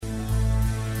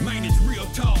Man, it's real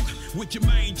talk with your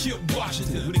main Chip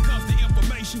Washington. When it comes to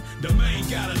information, the main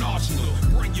got an arsenal.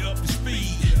 Bring you up to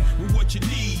speed with what you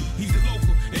need. He's the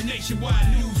local and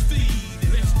nationwide news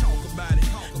feed. Let's talk about it.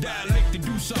 Dialect to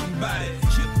do something about it.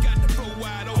 Chip got the flow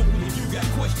wide open if you got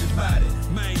questions about it.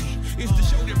 Man, it's the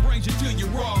show that brings you to your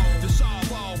raw. To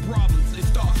solve all problems, it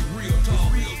starts with real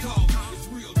talk. Real talk. It's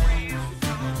real talk.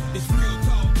 It's real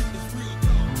talk.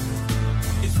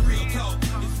 It's real talk.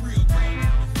 It's real talk. It's real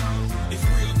talk. It's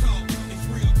real talk.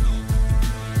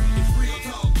 It's real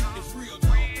talk. It's real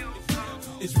talk.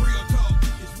 It's real talk. It's real talk.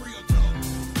 It's real talk.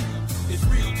 It's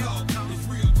real talk. It's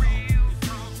real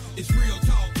talk. It's real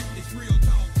talk. It's real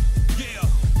talk. Yeah.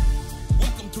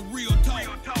 Welcome to Real Talk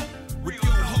with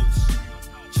your host,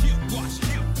 Chip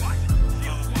Washington.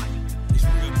 It's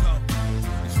real talk.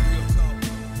 It's real talk.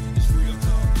 It's real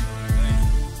talk.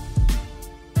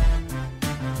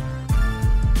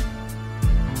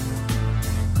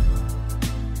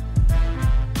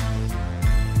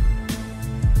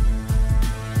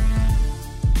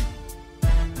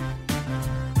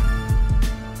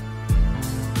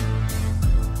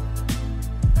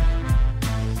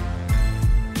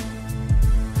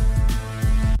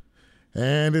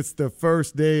 And it's the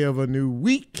first day of a new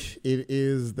week. It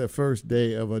is the first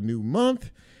day of a new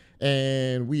month,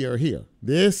 and we are here.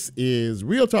 This is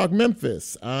Real Talk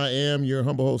Memphis. I am your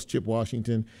humble host, Chip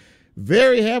Washington.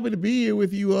 Very happy to be here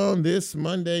with you on this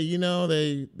Monday. You know,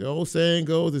 the old saying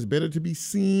goes, it's better to be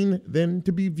seen than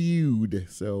to be viewed.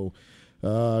 So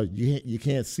you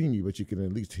can't see me, but you can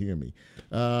at least hear me.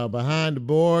 Behind the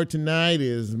board tonight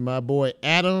is my boy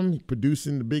Adam,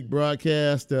 producing the big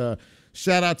broadcast.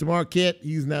 Shout out to Marquette.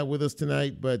 He's not with us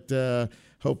tonight, but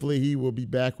hopefully he will be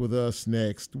back with us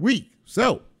next week.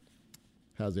 So,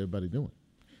 how's everybody doing?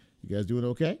 You guys doing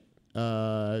okay?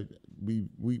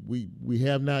 We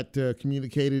have not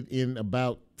communicated in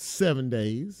about 7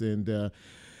 days, and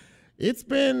it's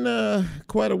been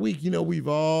quite a week. You know, we've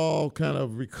all kind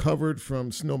of recovered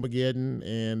from Snowmageddon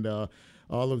and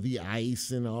all of the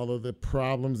ice and all of the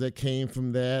problems that came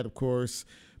from that, of course.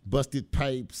 Busted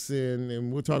pipes,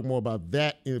 and we'll talk more about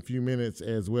that in a few minutes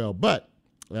as well. But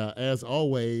as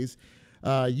always,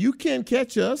 you can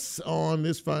catch us on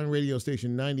this fine radio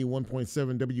station,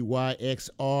 91.7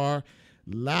 WYXR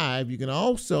live. You can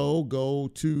also go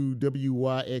to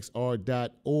WYXR.org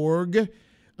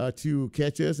to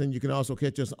catch us, and you can also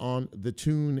catch us on the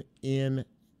TuneIn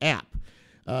app.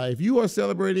 If you are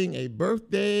celebrating a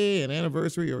birthday, an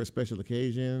anniversary, or a special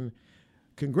occasion,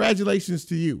 congratulations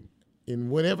to you.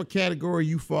 In whatever category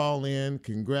you fall in,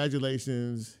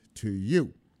 congratulations to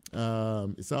you.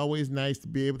 It's always nice to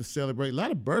be able to celebrate a lot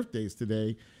of birthdays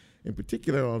today, in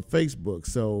particular on Facebook.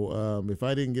 So if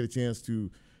I didn't get a chance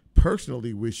to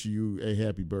personally wish you a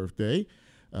happy birthday,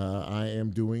 I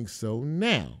am doing so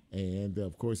now. And,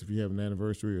 of course, if you have an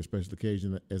anniversary or a special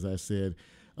occasion, as I said,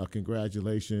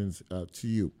 congratulations to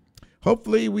you.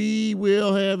 Hopefully, we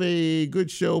will have a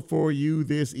good show for you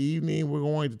this evening. We're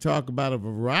going to talk about a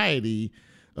variety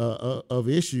of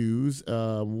issues.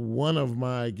 One of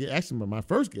my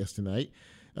first guest tonight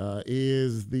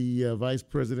is the Vice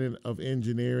President of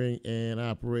Engineering and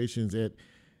Operations at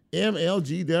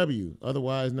MLGW,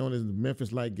 otherwise known as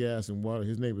Memphis Light, Gas, and Water.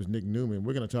 His name is Nick Newman.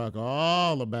 We're going to talk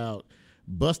all about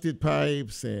busted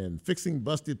pipes and fixing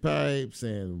busted pipes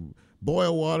and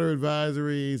boil water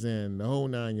advisories and the whole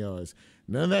 9 yards.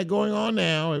 None of that going on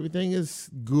now. Everything is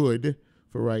good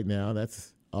for right now.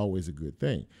 That's always a good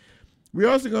thing. We're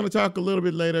also going to talk a little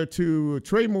bit later to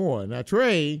Trey Moore. Now,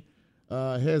 Trey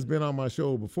has been on my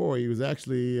show before. He was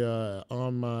actually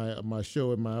on my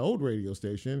show at my old radio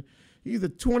station. He's a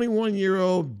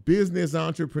 21-year-old business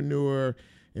entrepreneur.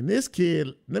 And this kid,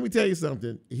 let me tell you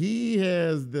something. He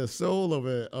has the soul of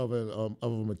a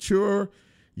mature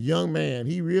young man.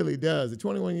 He really does. At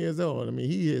 21 years old, I mean,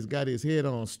 he has got his head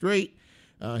on straight.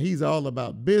 He's all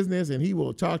about business, and he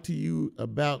will talk to you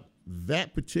about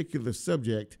that particular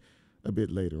subject a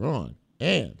bit later on.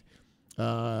 And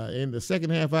in the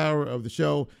second half hour of the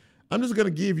show, I'm just going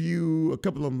to give you a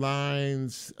couple of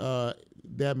lines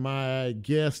that my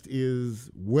guest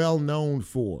is well known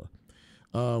for.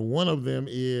 One of them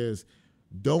is,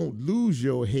 don't lose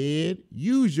your head,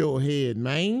 use your head,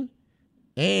 man.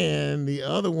 And the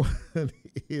other one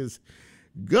is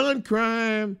gun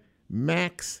crime,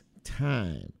 max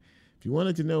time. If you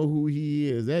wanted to know who he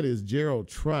is, that is Gerald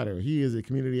Trotter. He is a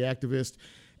community activist.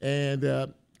 And,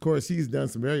 of course, he's done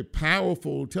some very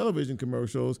powerful television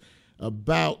commercials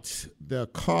about the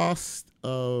cost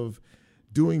of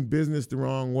doing business the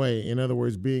wrong way. In other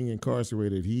words, being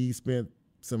incarcerated. He spent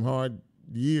some hard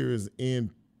years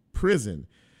in prison.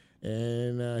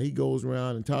 And he goes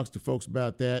around and talks to folks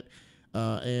about that.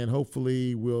 and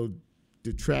hopefully will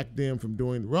detract them from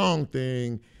doing the wrong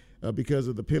thing because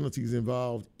of the penalties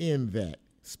involved in that.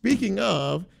 Speaking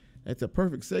of, that's a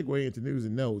perfect segue into news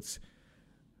and notes.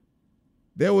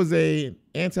 There was a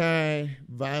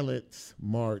anti-violence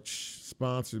march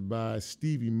sponsored by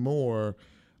Stevie Moore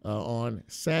on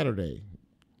Saturday.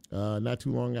 Not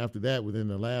too long after that, within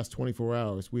the last 24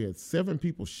 hours, we had 7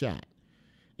 people shot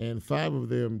and 5 of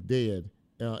them dead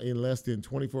in less than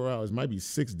 24 hours. Might be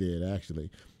 6 dead,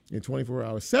 actually, in 24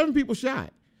 hours. 7 people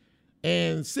shot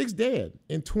and 6 dead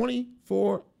in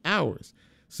 24 hours.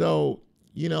 So,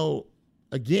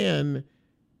 again,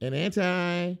 an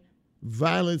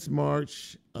anti-violence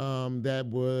march that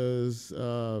was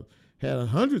had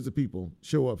hundreds of people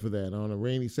show up for that on a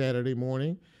rainy Saturday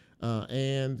morning.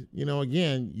 And,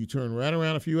 again, you turn right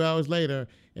around a few hours later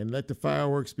and let the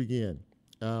fireworks begin.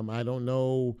 I don't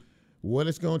know what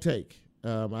it's going to take.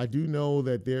 I do know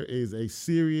that there is a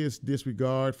serious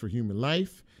disregard for human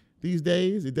life these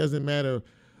days. It doesn't matter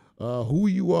who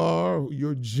you are,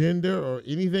 your gender, or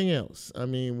anything else. I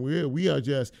mean, we are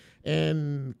just,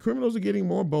 and criminals are getting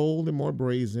more bold and more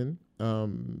brazen,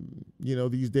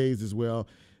 these days as well.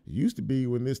 It used to be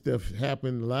when this stuff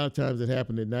happened, a lot of times it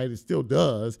happened at night. It still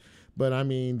does. But, I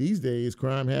mean, these days,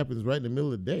 crime happens right in the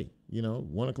middle of the day.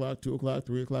 1 o'clock, 2 o'clock,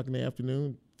 3 o'clock in the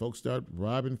afternoon, folks start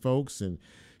robbing folks and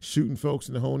shooting folks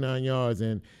in the whole 9 yards.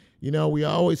 And, we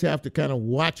always have to kind of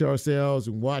watch ourselves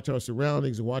and watch our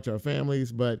surroundings and watch our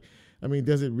families. But, I mean,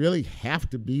 does it really have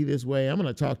to be this way? I'm going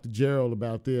to talk to Gerald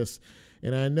about this.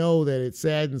 And I know that it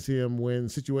saddens him when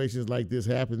situations like this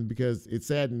happen because it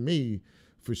saddened me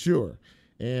for sure.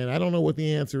 And I don't know what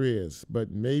the answer is,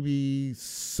 but maybe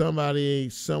somebody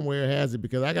somewhere has it,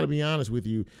 because I got to be honest with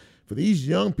you, for these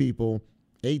young people,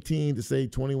 18 to say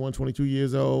 21, 22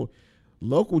 years old,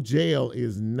 local jail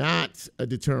is not a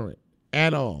deterrent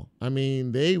at all. I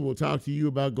mean, they will talk to you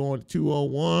about going to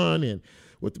 201 and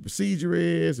what the procedure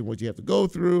is and what you have to go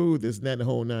through, this and that, the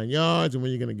whole 9 yards, and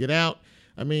when you're going to get out.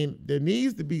 I mean, there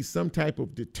needs to be some type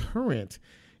of deterrent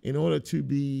in order to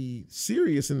be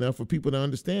serious enough for people to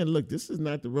understand, look, this is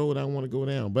not the road I want to go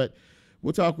down. But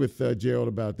we'll talk with Gerald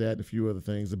about that and a few other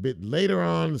things a bit later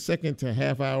on, the second to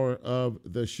half hour of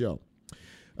the show.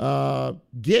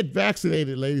 Get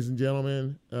vaccinated, ladies and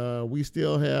gentlemen. We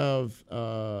still have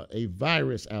a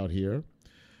virus out here.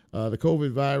 The COVID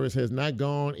virus has not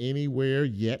gone anywhere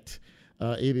yet.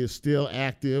 It is still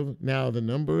active. Now, the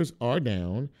numbers are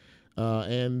down,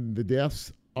 and the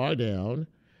deaths are down.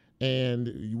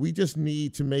 And we just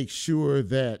need to make sure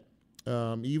that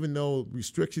even though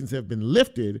restrictions have been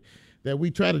lifted, that we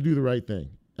try to do the right thing.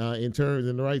 And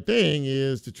the right thing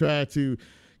is to try to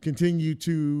continue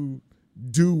to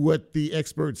do what the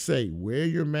experts say. Wear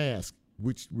your mask,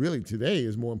 which really today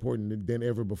is more important than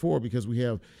ever before because we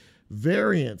have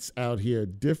variants out here,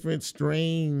 different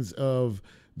strains of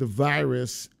the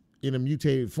virus in a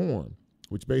mutated form,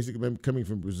 which basically coming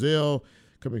from Brazil,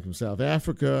 coming from South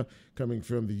Africa, coming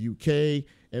from the UK,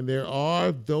 and there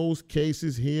are those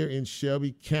cases here in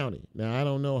Shelby County. Now, I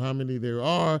don't know how many there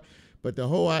are, but the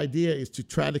whole idea is to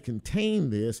try to contain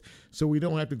this so we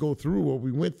don't have to go through what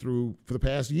we went through for the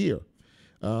past year.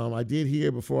 I did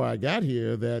hear before I got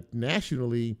here that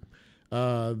nationally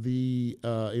the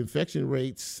infection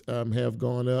rates have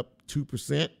gone up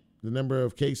 2%, the number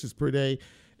of cases per day,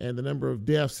 and the number of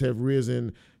deaths have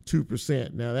risen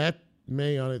 2%. Now, that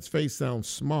may on its face sound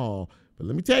small, but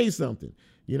let me tell you something.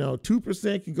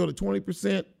 2% can go to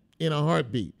 20% in a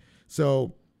heartbeat.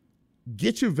 So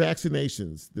get your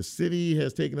vaccinations. The city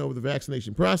has taken over the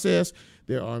vaccination process.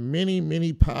 There are many,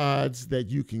 many pods that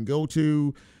you can go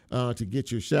to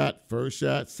get your shot, first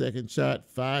shot, second shot,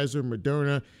 Pfizer,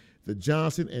 Moderna. The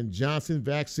Johnson & Johnson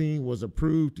vaccine was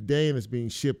approved today and is being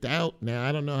shipped out. Now,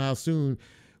 I don't know how soon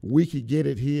we could get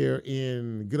it here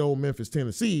in good old Memphis,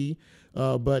 Tennessee,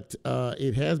 but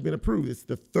it has been approved. It's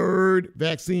the 3rd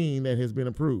vaccine that has been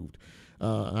approved.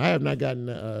 I have not gotten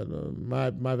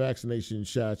my vaccination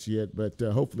shots yet, but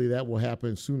hopefully that will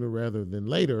happen sooner rather than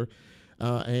later.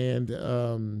 Just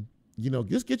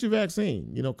get your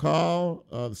vaccine. Call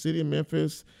the city of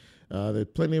Memphis. There's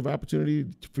plenty of opportunity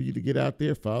for you to get out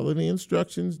there, follow the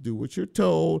instructions, do what you're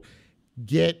told,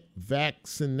 get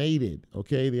vaccinated,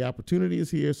 okay? The opportunity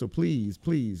is here, so please,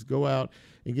 please go out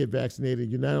and get vaccinated.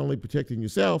 You're not only protecting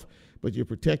yourself, but you're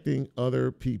protecting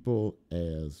other people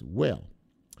as well.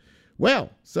 Well,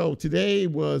 so today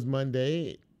was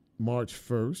Monday, March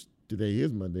 1st. Today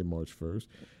is Monday, March 1st.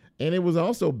 And it was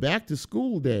also back to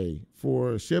school day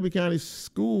for Shelby County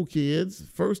school kids.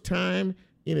 First time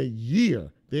in a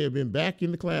year they have been back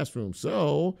in the classroom.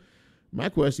 So my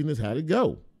question is, how'd it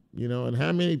go? And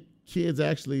how many kids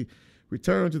actually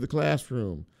return to the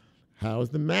classroom. How is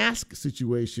the mask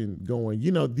situation going?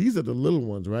 These are the little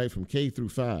ones, right, from K through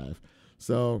 5.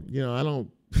 So, I don't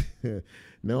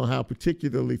know how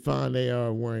particularly fond they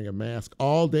are wearing a mask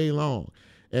all day long,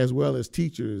 as well as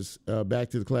teachers back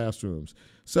to the classrooms.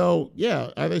 So, yeah,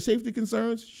 are there safety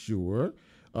concerns? Sure.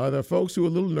 Are there folks who are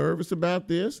a little nervous about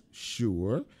this?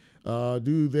 Sure.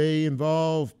 Do they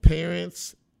involve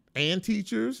parents and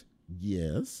teachers?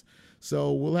 Yes.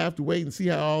 So we'll have to wait and see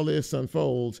how all this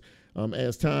unfolds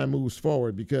as time moves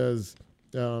forward because,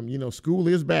 school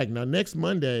is back. Now, next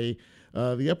Monday,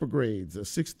 the upper grades,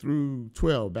 6 through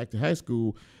 12, back to high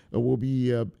school, will be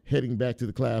heading back to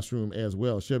the classroom as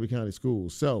well, Shelby County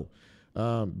Schools. So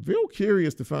real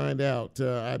curious to find out.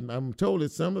 I'm told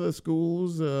that some of the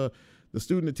schools, the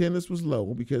student attendance was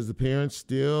low because the parents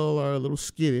still are a little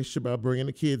skittish about bringing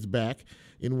the kids back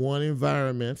in one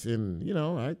environment. And,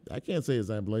 I can't say as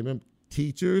I blame them.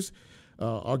 Teachers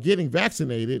are getting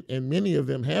vaccinated, and many of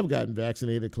them have gotten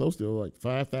vaccinated, close to like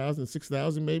 5,000,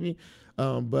 6,000 maybe.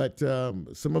 But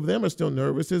some of them are still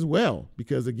nervous as well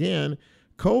because, again,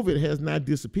 COVID has not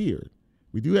disappeared.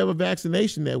 We do have a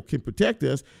vaccination that can protect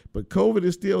us, but COVID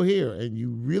is still here, and you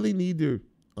really need to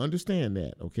understand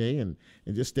that, okay, and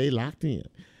just stay locked in.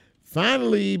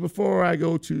 Finally, before I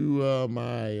go to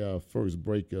my first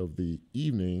break of the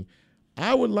evening,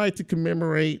 I would like to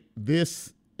commemorate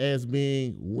this as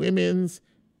being Women's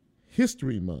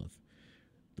History Month.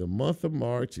 The month of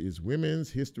March is Women's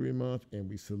History Month, and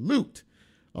we salute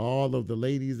all of the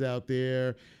ladies out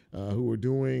there who are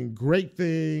doing great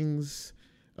things,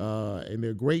 and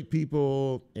they're great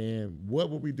people. And what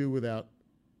would we do without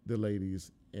the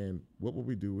ladies, and what would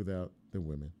we do without the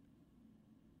women?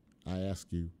 I ask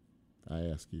you.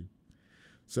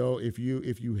 So if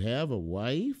you have a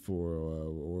wife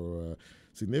or a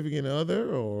significant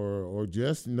other or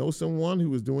just know someone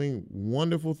who is doing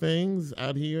wonderful things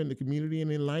out here in the community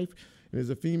and in life and is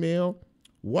a female,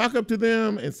 walk up to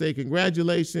them and say,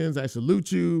 congratulations, I salute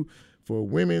you for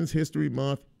Women's History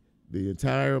Month, the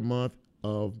entire month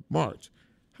of March.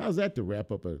 How's that to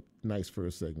wrap up a nice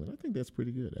first segment? I think that's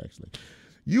pretty good, actually.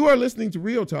 You are listening to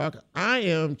Real Talk. I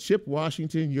am Chip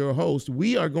Washington, your host.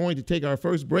 We are going to take our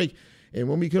first break, and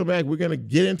when we come back, we're going to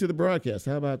get into the broadcast.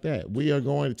 How about that? We are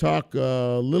going to talk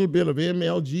a little bit of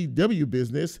MLGW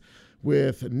business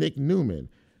with Nick Newman.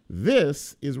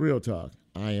 This is Real Talk.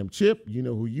 I am Chip. You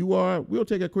know who you are. We'll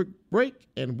take a quick break,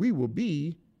 and we will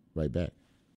be right back.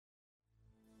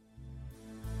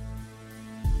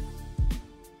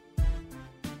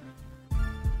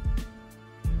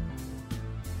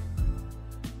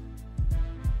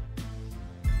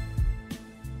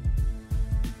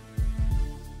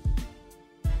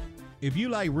 If you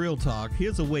like Real Talk,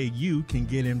 here's a way you can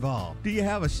get involved. Do you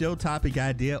have a show topic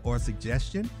idea or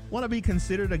suggestion? Want to be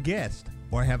considered a guest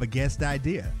or have a guest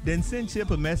idea? Then send Chip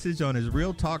a message on his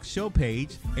Real Talk show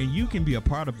page and you can be a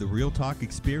part of the Real Talk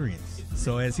experience.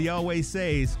 So as he always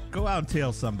says, go out and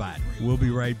tell somebody. We'll be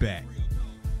right back.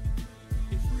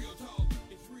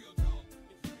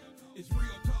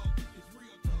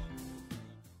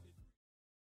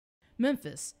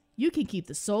 Memphis. You can keep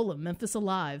the soul of Memphis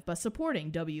alive by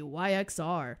supporting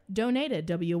WYXR. Donate at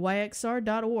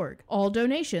WYXR.org. All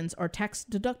donations are tax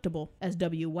deductible, as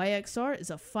WYXR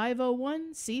is a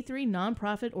 501c3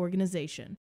 nonprofit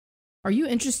organization. Are you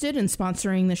interested in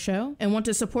sponsoring the show and want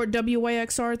to support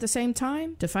WYXR at the same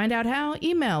time? To find out how,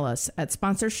 email us at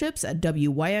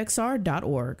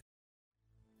sponsorships@WYXR.org.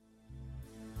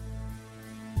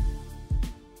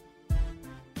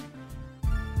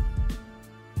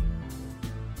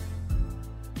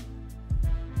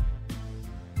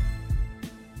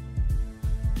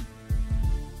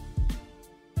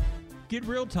 Get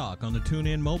Real Talk on the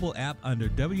TuneIn mobile app under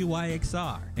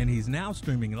WYXR, and he's now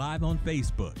streaming live on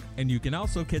Facebook. And you can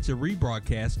also catch a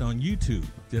rebroadcast on YouTube.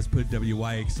 Just put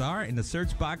WYXR in the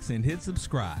search box and hit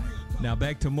subscribe. Now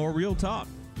back to more Real Talk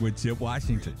with Chip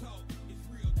Washington.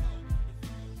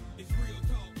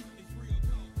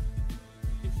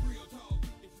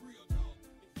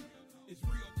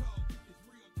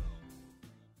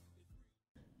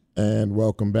 And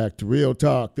welcome back to Real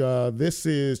Talk. This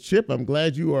is Chip. I'm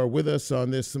glad you are with us on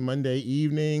this Monday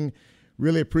evening.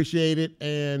 Really appreciate it.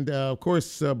 And, of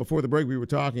course, before the break, we were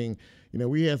talking,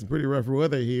 we had some pretty rough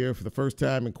weather here for the first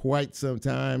time in quite some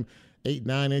time,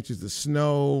 8-9 inches of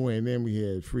snow, and then we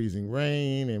had freezing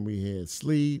rain, and we had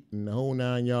sleet and the whole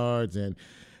 9 yards. And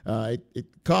it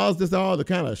caused us all to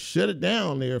kind of shut it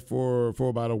down there for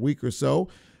about a week or so.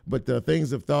 But things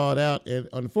have thawed out. And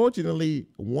unfortunately,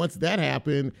 once that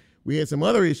happened, we had some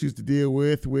other issues to deal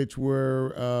with, which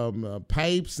were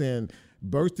pipes and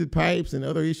bursted pipes and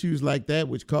other issues like that,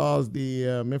 which caused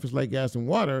the Memphis Light Gas and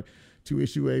Water to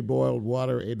issue a boiled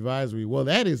water advisory. Well,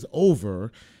 that is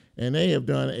over, and they have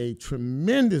done a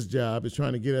tremendous job at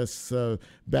trying to get us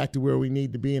back to where we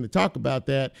need to be. And to talk about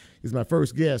that is my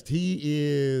first guest. He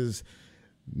is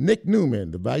Nick Newman,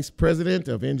 the Vice President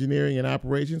of Engineering and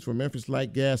Operations for Memphis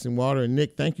Light Gas and Water. And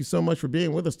Nick, thank you so much for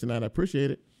being with us tonight. I appreciate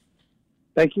it.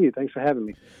 Thank you. Thanks for having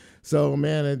me. So,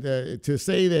 man, to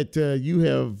say that you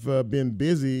have been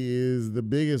busy is the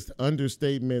biggest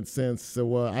understatement since,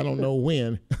 I don't know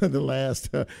when, the last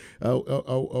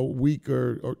a week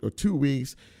or 2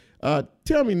 weeks.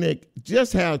 Tell me, Nick,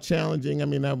 just how challenging,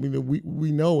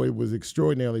 we know it was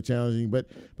extraordinarily challenging, but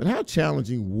how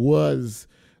challenging was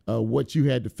what you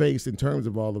had to face in terms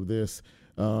of all of this,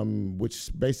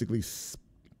 which basically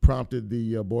prompted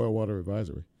the boil water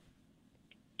advisory?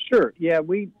 Sure. Yeah,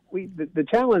 the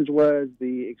challenge was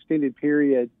the extended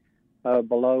period of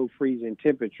below freezing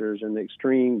temperatures and the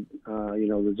extreme,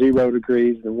 the 0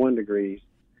 degrees and 1 degrees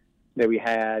that we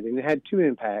had. And it had two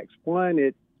impacts. One,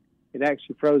 it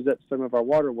actually froze up some of our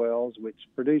water wells, which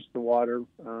produced the water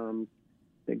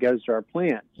that goes to our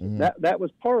plants. Mm-hmm. That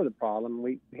was part of the problem.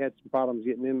 We had some problems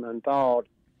getting them unthawed.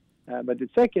 But the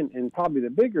second and probably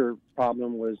the bigger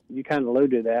problem was, you kind of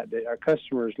alluded to that our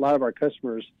customers, a lot of our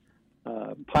customers,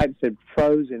 pipes had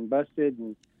froze and busted,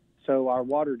 and so our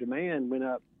water demand went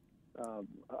up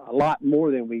a lot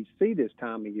more than we see this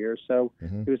time of year. So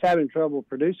it was having trouble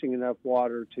producing enough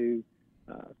water to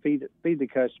feed the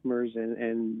customers,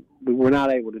 and we were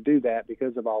not able to do that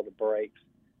because of all the breaks,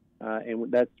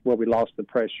 and that's where we lost the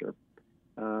pressure.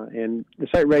 And the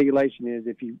state regulation is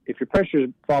if your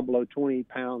pressures fall below 20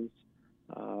 pounds,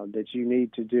 that you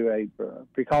need to do a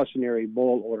precautionary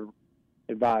boil order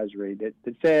advisory that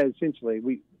says essentially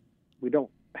we don't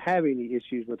have any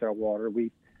issues with our water.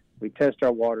 We test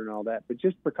our water and all that, but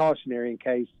just precautionary in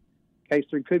case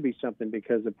there could be something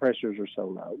because the pressures are so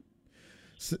low.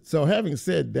 So having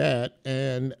said that,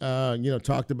 and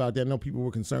talked about that, I know people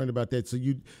were concerned about that. So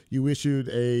you issued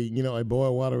a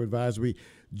boil water advisory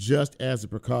just as a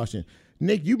precaution.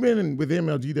 Nick, you've been with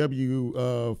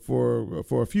MLGW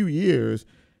for a few years.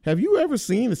 Have you ever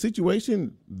seen a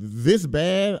situation this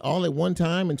bad all at one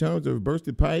time in terms of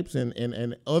bursted pipes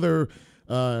and other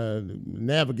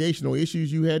navigational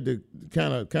issues you had to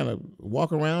kind of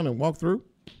walk around and walk through?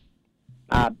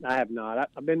 I have not.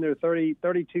 I've been there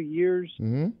 32 years,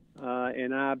 and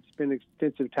I've spent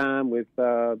extensive time with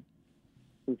some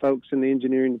folks in the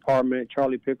engineering department,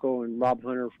 Charlie Pickle and Rob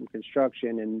Hunter from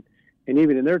construction, and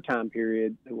even in their time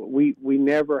period, we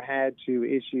never had to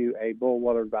issue a boil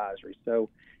water advisory. So,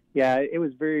 yeah, it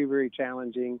was very, very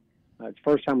challenging. It's the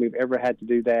first time we've ever had to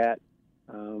do that.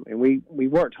 And we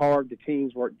worked hard. The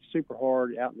teams worked super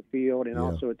hard out in the field and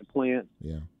also at the plant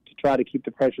to try to keep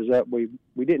the pressures up. We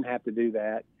didn't have to do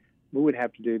that. We would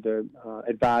have to do the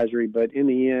advisory. But in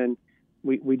the end,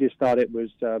 we just thought it was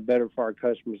better for our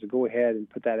customers to go ahead and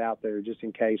put that out there just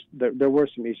in case there were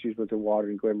some issues with the water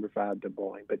and go ahead and provide the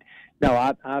boiling. But no,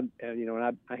 I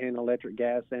handle electric,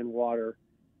 gas, and water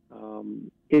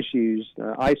issues.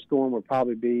 Ice storm would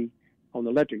probably be on the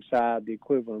electric side the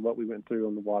equivalent of what we went through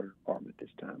on the water department this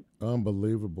time.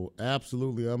 Unbelievable,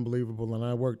 absolutely unbelievable. And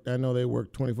I know they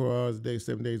work 24 hours a day,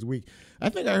 7 days a week. I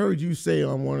think I heard you say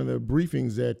on one of the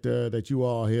briefings that you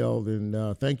all held,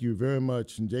 and thank you very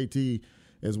much, and JT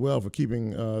as well, for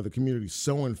keeping the community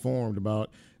so informed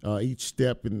about each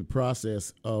step in the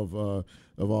process of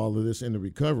all of this in the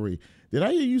recovery. Did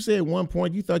I hear you say at one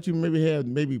point you thought you had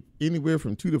anywhere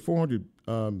from 200 to 400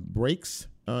 breaks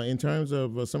in terms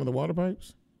of some of the water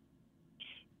pipes?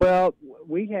 Well,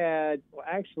 we had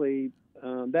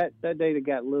that data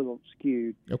got a little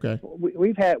skewed. Okay.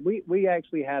 We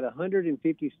actually had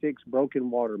 156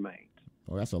 broken water mains.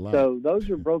 Oh, that's a lot. So those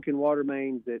are broken water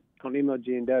mains that on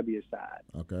MLG&W side.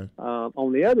 Okay.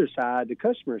 On the other side, the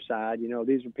customer side,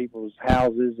 these are people's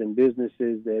houses and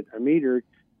businesses that are metered.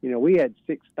 We had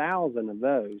 6,000 of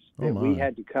those that we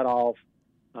had to cut off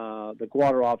the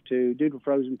water off to due to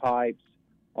frozen pipes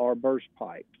or burst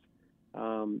pipes.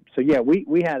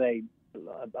 We had a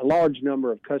large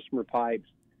number of customer pipes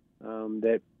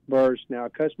that burst. Now, our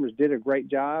customers did a great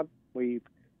job. We've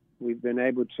been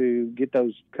able to get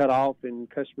those cut off, and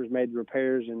customers made the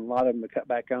repairs, and a lot of them are cut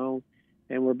back on.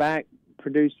 And we're back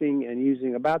producing and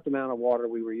using about the amount of water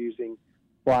we were using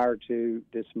prior to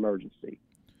this emergency.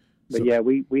 But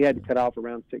we had to cut off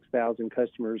around 6,000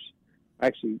 customers.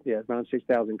 Actually, around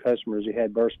 6,000 customers who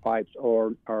had burst pipes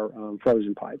or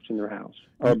frozen pipes in their house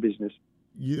or business.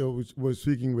 we're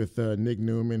speaking with Nick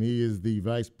Newman. He is the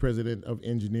Vice President of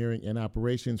Engineering and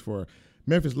Operations for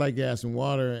Memphis Light, Gas, and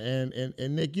Water.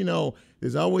 And Nick,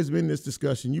 there's always been this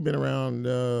discussion. You've been around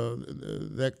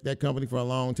that company for a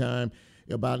long time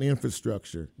about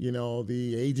infrastructure.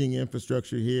 The aging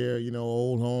infrastructure here.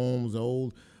 Old homes,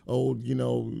 old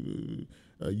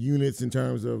units in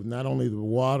terms of not only the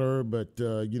water but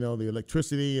the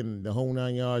electricity and the whole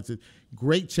 9 yards. It's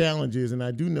great challenges, and I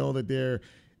do know that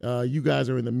you guys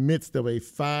are in the midst of a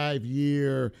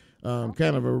 5-year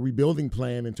kind of a rebuilding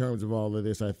plan in terms of all of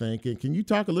this, I think. And can you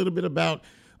talk a little bit about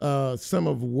some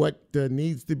of what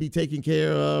needs to be taken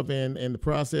care of and the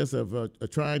process of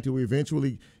trying to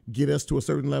eventually get us to a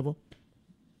certain level?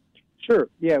 Sure.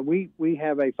 Yeah, we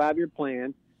have a 5-year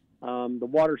plan. The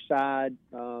water side,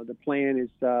 the plan is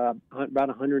about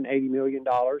 $180 million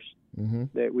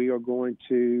that we are going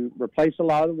to replace a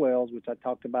lot of the wells, which I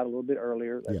talked about a little bit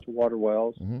earlier. That's the water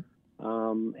wells.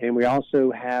 And we also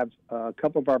have a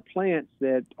couple of our plants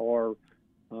that are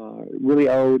really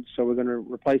old, so we're going to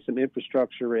replace some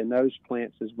infrastructure in those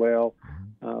plants as well.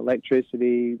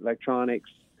 Electricity, electronics,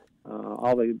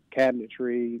 all the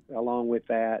cabinetry along with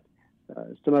that.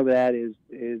 Some of that is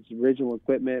original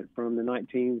equipment from the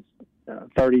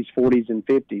 1930s, 40s, and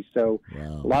 50s. So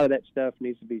a lot of that stuff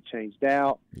needs to be changed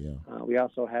out. We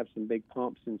also have some big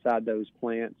pumps inside those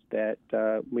plants that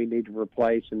we need to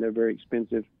replace, and they're very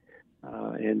expensive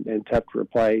and tough to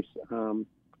replace.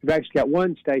 We've actually got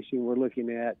one station we're looking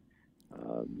at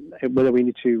whether we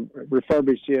need to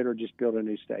refurbish it or just build a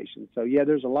new station. So,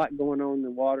 there's a lot going on in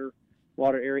the water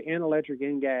area and electric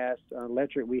and gas.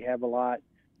 Electric, we have a lot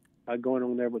going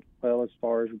on there as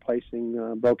far as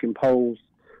replacing broken poles,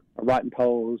 rotten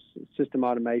poles, system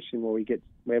automation where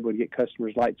we're able to get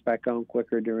customers' lights back on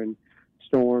quicker during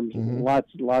storms.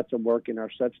 Lots of work in our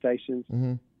substations,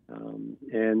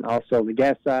 and also on the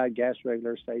gas side, gas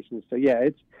regulator stations. So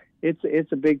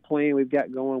it's a big plan we've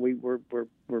got going. We're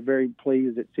very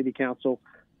pleased that City Council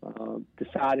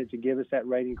decided to give us that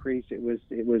rate increase. It was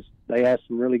they asked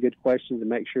some really good questions to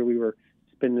make sure we were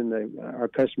spending our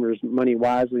customers' money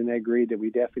wisely, and they agreed that we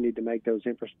definitely need to make those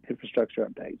infrastructure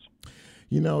updates.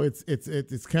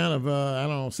 It's kind of I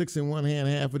don't know, 6 in one hand,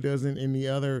 half a dozen in the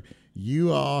other.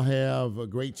 You all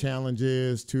have great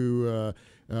challenges to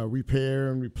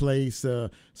repair and replace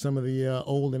some of the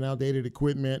old and outdated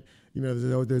equipment.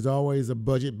 There's always a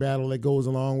budget battle that goes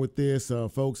along with this.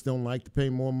 Folks don't like to pay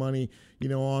more money,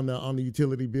 on the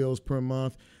utility bills per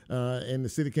month. And the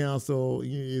city council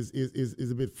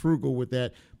is a bit frugal with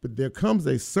that. But there comes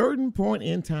a certain point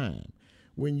in time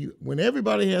when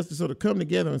everybody has to sort of come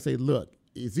together and say, look,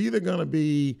 it's either going to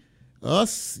be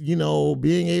us,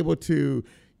 being able to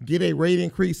get a rate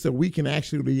increase so we can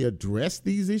actually address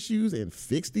these issues and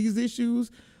fix these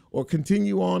issues, or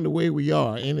continue on the way we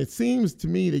are. And it seems to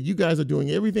me that you guys are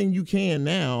doing everything you can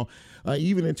now,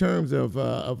 even in terms of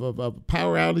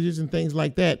power outages and things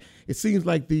like that. It seems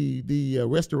like the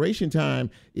restoration time,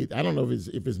 I don't know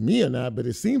if it's me or not, but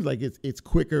it seems like it's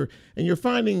quicker. And you're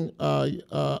finding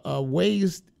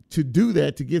ways to do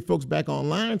that to get folks back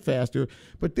online faster.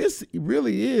 But this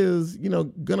really is,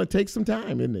 going to take some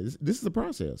time, isn't it? This is a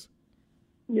process.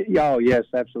 Oh, yes,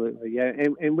 absolutely. Yeah,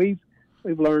 and we've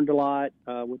learned a lot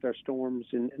with our storms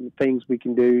and the things we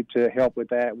can do to help with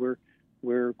that.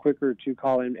 We're quicker to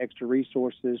call in extra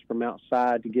resources from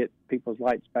outside to get people's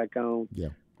lights back on,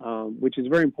 which is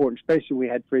very important, especially when we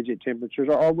had frigid temperatures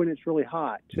or when it's really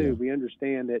hot, too. Yeah. We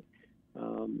understand that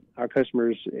our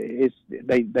customers,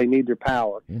 they need their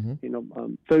power.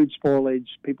 Food spoilage,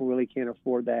 people really can't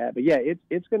afford that. But,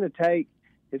 it's going to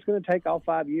take all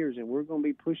 5 years, and we're going to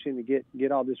be pushing to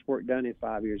get all this work done in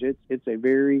 5 years. It's a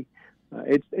very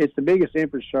it's the biggest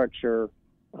infrastructure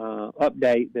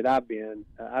update that I've been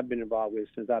involved with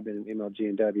since I've been in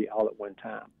MLG&W all at one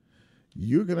time.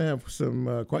 You're going to have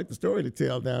some quite the story to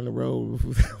tell down the road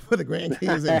for the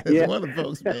grandkids and some other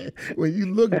folks, man. When you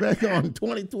look back on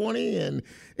 2020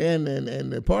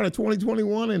 and part of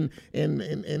 2021 and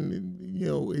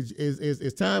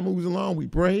as time moves along, we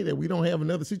pray that we don't have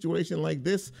another situation like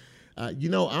this.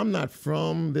 I'm not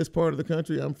from this part of the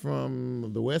country. I'm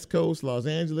from the West Coast, Los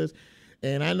Angeles.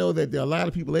 And I know that there are a lot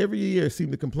of people every year seem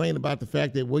to complain about the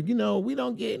fact that, we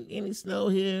don't get any snow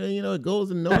here. It goes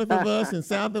north of us and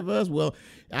south of us. Well,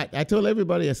 I told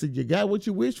everybody, I said, you got what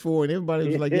you wished for. And everybody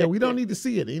was like, we don't need to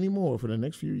see it anymore for the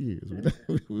next few years.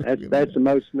 That's the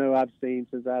most snow I've seen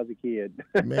since I was a kid.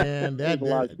 Man, that's a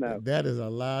lot of snow. That is a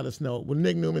lot of snow. Well,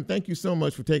 Nick Newman, thank you so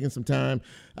much for taking some time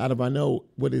out of, I know,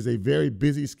 what is a very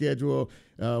busy schedule.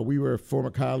 We were former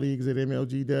colleagues at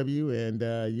MLG&W,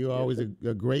 and you're always a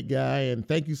great guy. And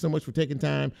thank you so much for taking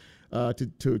time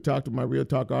to talk to my Real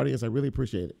Talk audience. I really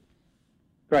appreciate it.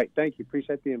 Great. Thank you.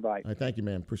 Appreciate the invite. All right, thank you,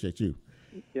 man. Appreciate you.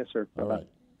 Yes, sir. All Bye-bye. right.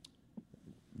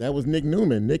 That was Nick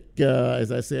Newman. Nick,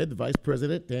 as I said, the Vice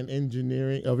President and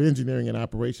Engineering and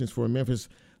Operations for Memphis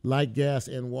Light, Gas,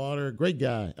 and Water. Great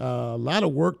guy. A lot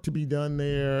of work to be done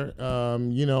there.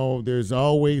 There's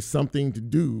always something to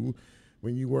do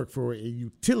when you work for a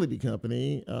utility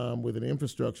company with an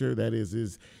infrastructure that is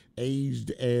as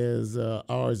aged as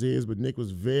ours is. But Nick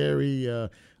was very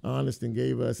honest and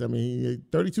gave us,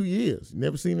 32 years.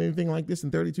 Never seen anything like this in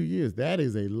 32 years. That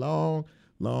is a long,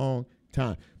 long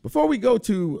time. Before we go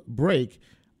to break,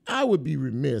 I would be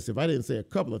remiss if I didn't say a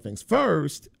couple of things.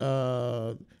 First,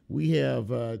 we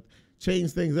have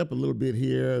changed things up a little bit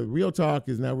here. Real Talk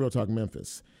is now Real Talk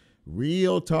Memphis.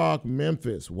 Real Talk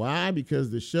Memphis. Why? Because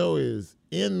the show is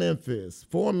in Memphis,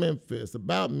 for Memphis,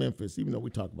 about Memphis, even though we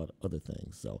talk about other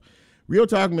things. So Real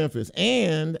Talk Memphis.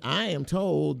 And I am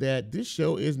told that this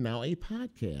show is now a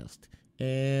podcast.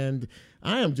 And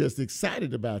I am just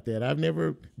excited about that. I've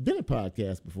never been a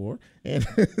podcast before. And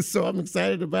so I'm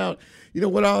excited about,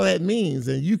 what all that means.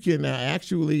 And you can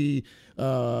actually,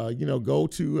 go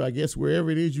to, I guess, wherever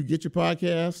it is you get your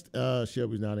podcast.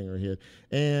 Shelby's nodding her head.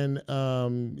 And,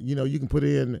 you can put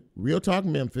in Real Talk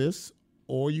Memphis,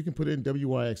 or you can put in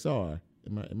WYXR.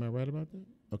 Am I right about that?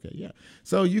 Okay, yeah.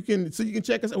 So you can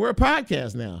check us. We're a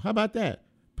podcast now. How about that?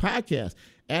 Podcast.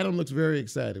 Adam looks very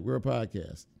excited. We're a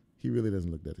podcast. He really doesn't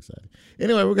look that excited.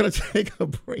 Anyway, we're going to take a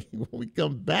break. When we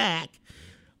come back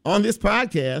on this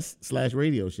podcast /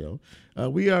 radio show,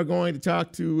 we are going to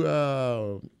talk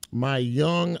to my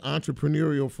young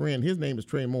entrepreneurial friend. His name is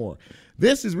Trey Moore.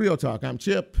 This is Real Talk. I'm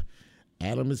Chip.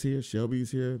 Adam is here. Shelby's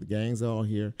here. The gang's all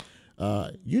here.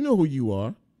 You know who you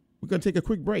are. We're going to take a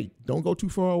quick break. Don't go too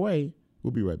far away. We'll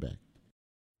be right back.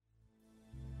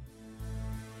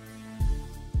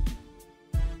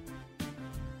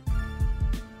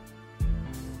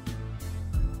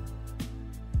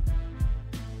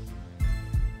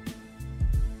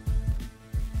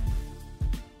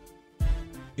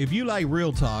 If you like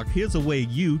Real Talk, here's a way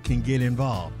you can get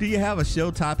involved. Do you have a show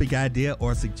topic idea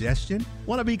or suggestion?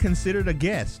 Want to be considered a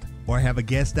guest or have a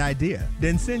guest idea?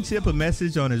 Then send Chip a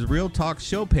message on his Real Talk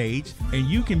show page and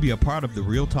you can be a part of the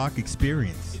Real Talk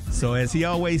experience. So as he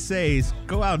always says,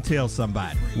 go out and tell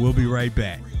somebody. We'll be right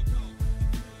back.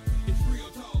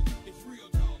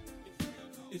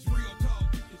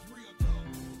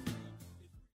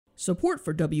 Support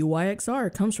for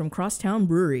WYXR comes from Crosstown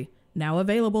Brewery. Now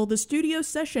available, the Studio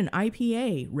Session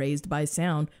IPA, Raised by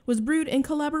Sound, was brewed in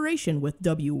collaboration with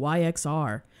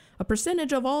WYXR. A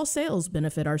percentage of all sales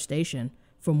benefit our station.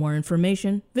 For more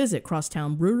information, visit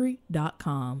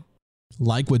crosstownbrewery.com.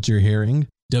 Like what you're hearing?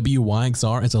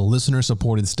 WYXR is a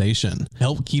listener-supported station.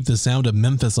 Help keep the sound of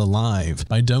Memphis alive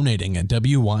by donating at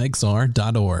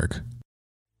WYXR.org.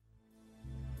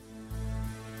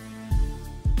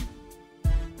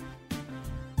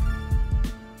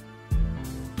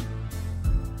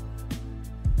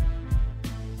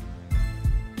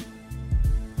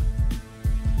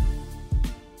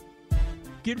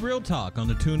 Get Real Talk on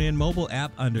the TuneIn mobile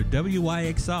app under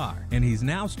WYXR, and he's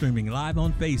now streaming live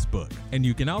on Facebook. And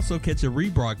you can also catch a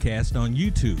rebroadcast on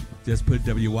YouTube. Just put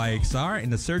WYXR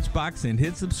in the search box and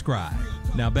hit subscribe.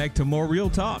 Now back to more Real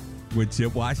Talk with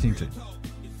Chip Washington.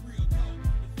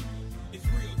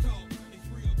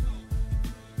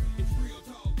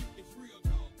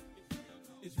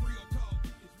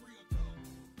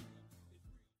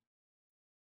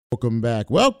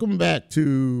 Welcome back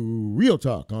to Real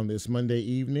Talk on this Monday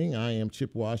evening. I am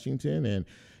Chip Washington, and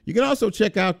you can also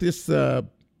check out this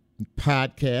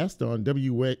podcast on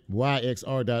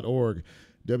WYXR.org.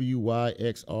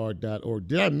 WYXR.org.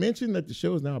 Did I mention that the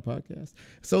show is now a podcast?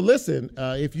 So listen,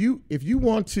 if you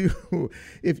want to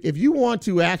if you want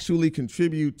to actually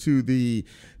contribute to the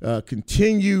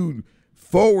continued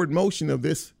forward motion of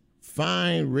this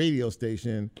fine radio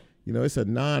station. It's a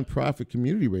nonprofit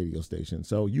community radio station,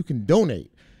 so you can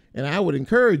donate. And I would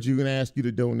encourage you and ask you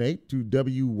to donate to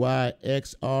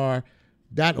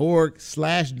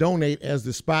WYXR.org/donate, as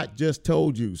the spot just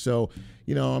told you. So,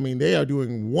 they are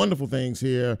doing wonderful things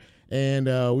here, and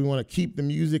we want to keep the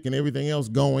music and everything else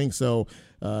going. So,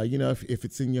 if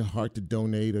it's in your heart to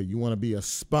donate, or you want to be a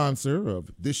sponsor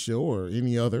of this show or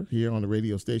any other here on the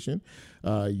radio station,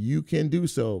 you can do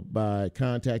so by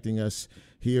contacting us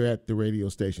here at the radio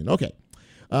station. Okay.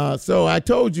 So I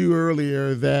told you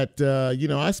earlier that,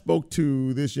 I spoke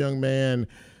to this young man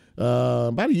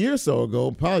about a year or so ago,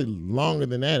 probably longer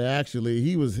than that, actually.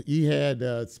 He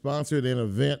had sponsored an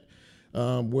event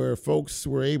where folks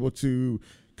were able to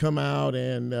come out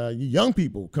and young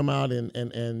people come out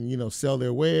and sell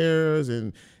their wares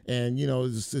and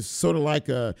it's sort of like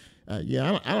I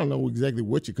don't know exactly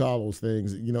what you call those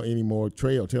things anymore.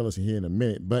 Trey will tell us here in a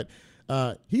minute, but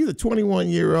he's a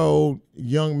 21-year-old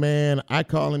young man. I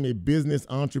call him a business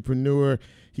entrepreneur.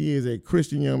 He is a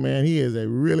Christian young man. He is a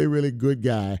really, really good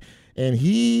guy. And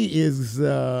he's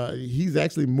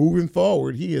actually moving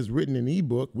forward. He has written an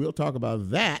ebook. We'll talk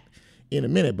about that in a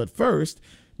minute. But first,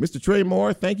 Mr. Trey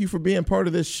Moore, thank you for being part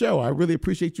of this show. I really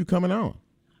appreciate you coming on.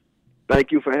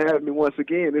 Thank you for having me once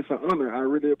again. It's an honor. I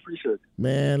really appreciate it.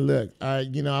 Man, look, I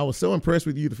was so impressed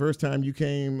with you the first time you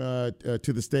came to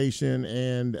the station,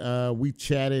 and we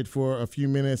chatted for a few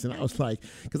minutes, and I was like,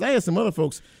 because I had some other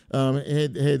folks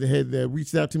had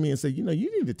reached out to me and said, you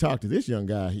need to talk to this young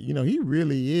guy. He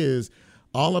really is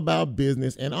all about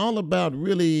business and all about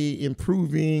really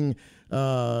improving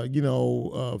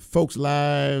folks'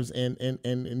 lives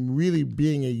and really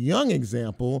being a young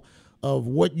example of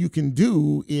what you can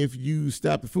do if you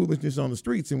stop the foolishness on the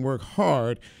streets and work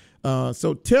hard.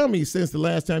 So tell me, since the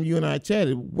last time you and I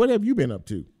chatted, what have you been up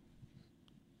to?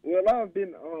 Well, I've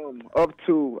been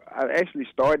I actually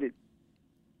started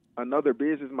another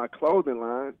business, my clothing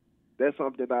line. That's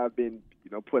something that I've been,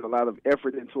 putting a lot of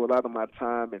effort into, a lot of my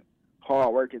time and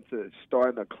hard work into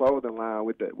starting a clothing line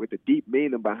with a deep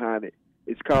meaning behind it.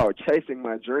 It's called Chasing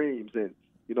My Dreams. And,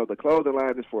 the clothing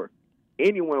line is for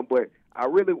anyone, but I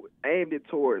really aimed it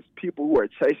towards people who are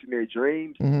chasing their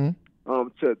dreams, to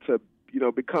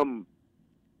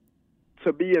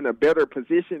be in a better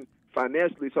position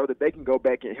financially so that they can go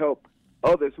back and help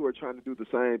others who are trying to do the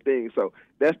same thing. So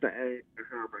that's the aim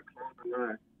behind my clothing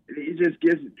line. It just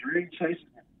gives dream chasing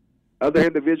other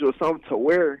individuals something to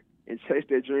wear and chase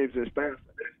their dreams and style.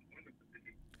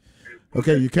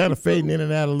 Okay, you're kind of fading in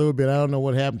and out a little bit. I don't know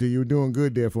what happened to you. You were doing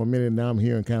good there for a minute. Now I'm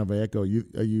hearing kind of an echo. Are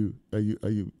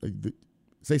you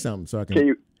say something so I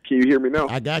can. Can you hear me now?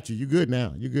 I got you. You're good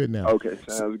now. Okay,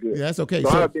 sounds good. Yeah, that's okay.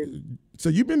 So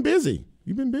you've been busy.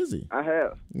 I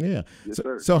have. Yeah. Yes,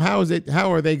 sir. So how is it?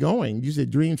 How are they going? You said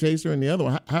Dream Chaser and the other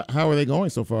one. How are they going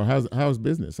so far? How's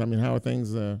business? I mean, how are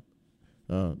things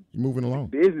moving along?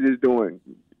 Business is doing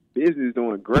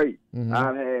great. Mm-hmm.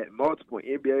 I've had multiple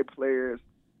NBA players,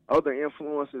 other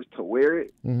influencers to wear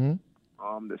it.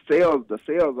 Mm-hmm. The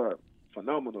sales are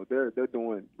phenomenal. They're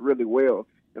doing really well.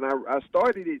 And I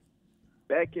started it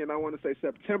back in, I want to say,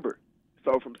 September.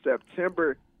 So from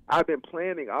September, I've been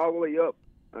planning all the way up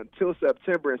until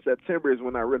September, and September is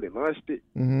when I really launched it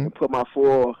and put my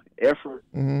full effort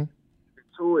into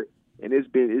it. And it's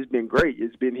been great.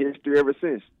 It's been history ever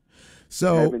since.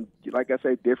 So, having, like I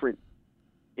say, different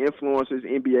influencers,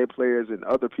 NBA players, and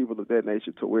other people of that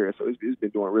nature to wear it. So it's been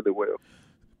doing really well.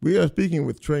 We are speaking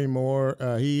with Trey Moore.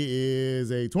 He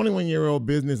is a 21-year-old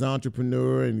business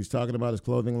entrepreneur, and he's talking about his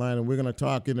clothing line. And we're going to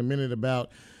talk in a minute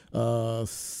about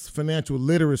financial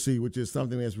literacy, which is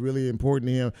something that's really important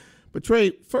to him. But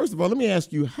Trey, first of all, let me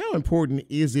ask you, how important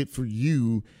is it for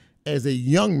you as a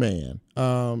young man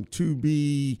to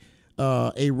be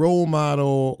a role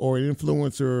model or an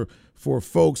influencer for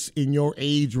folks in your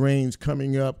age range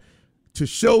coming up, to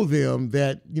show them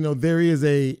that, there is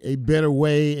a better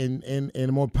way and a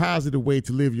more positive way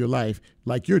to live your life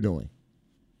like you're doing?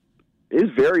 It's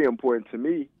very important to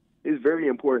me. It's very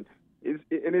important.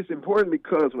 It's important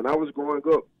because when I was growing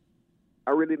up,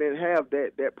 I really didn't have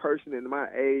that person in my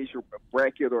age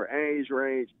bracket or age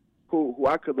range who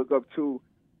I could look up to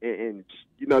and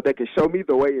that could show me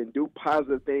the way and do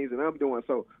positive things that I'm doing.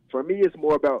 So for me, it's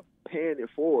more about paying it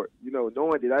forward,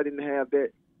 knowing that I didn't have that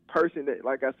person that,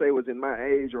 like I say, was in my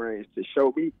age range to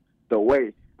show me the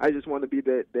way. I just want to be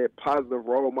that positive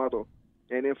role model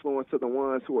and influence to the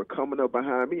ones who are coming up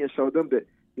behind me and show them that,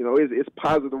 it's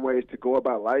positive ways to go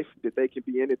about life, that they can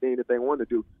be anything that they want to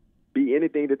do, be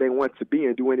anything that they want to be,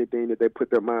 and do anything that they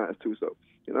put their minds to. So,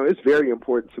 it's very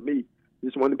important to me.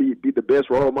 Just want to be the best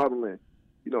role model and,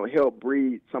 help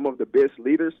breed some of the best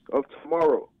leaders of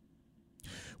tomorrow.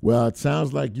 Well, it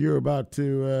sounds like you're about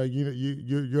to,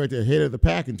 you're at the head of the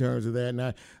pack in terms of that.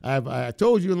 And I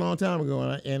told you a long time ago,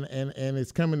 and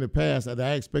it's coming to pass that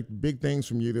I expect big things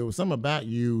from you. There was something about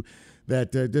you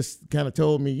that just kind of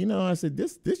told me, I said,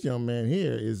 this young man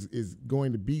here is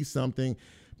going to be something.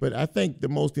 But I think the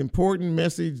most important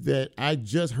message that I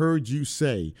just heard you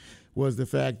say was the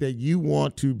fact that you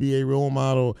want to be a role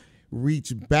model,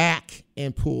 reach back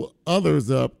and pull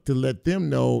others up to let them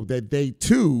know that they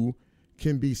too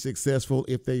can be successful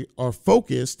if they are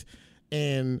focused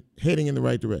and heading in the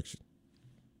right direction.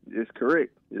 It's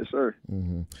correct. Yes, sir.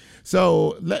 Mm-hmm.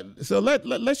 So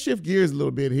let's shift gears a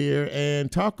little bit here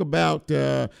and talk about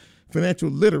financial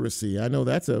literacy. I know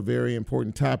that's a very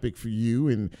important topic for you,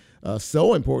 and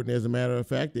so important, as a matter of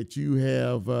fact, that you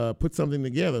have put something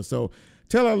together. So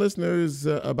tell our listeners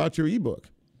about your ebook.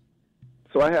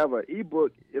 So I have an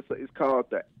ebook. It's called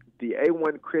the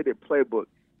A1 Credit Playbook,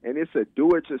 and it's a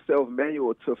do-it-yourself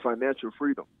manual to financial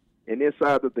freedom. And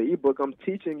inside of the ebook, I'm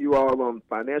teaching you all on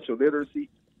financial literacy,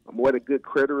 what a good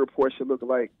credit report should look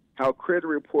like, how credit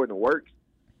reporting works,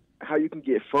 how you can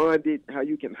get funded, how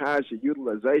you can hide your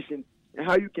utilization, and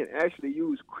how you can actually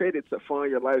use credit to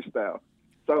fund your lifestyle.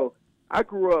 So I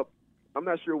grew up, I'm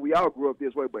not sure we all grew up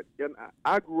this way, but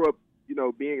I grew up,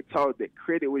 being taught that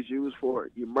credit was used for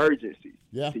emergencies,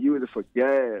 to use it for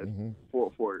gas,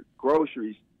 for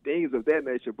groceries, things of that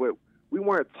nature. But we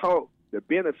weren't taught the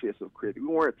benefits of credit. We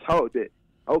weren't taught that,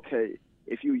 okay,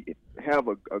 if you have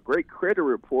a great credit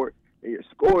report and your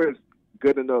score is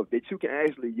good enough, that you can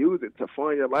actually use it to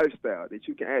fund your lifestyle, that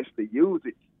you can actually use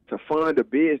it to fund a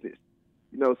business.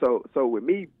 So with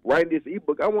me writing this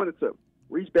ebook, I wanted to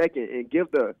reach back and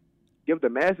give the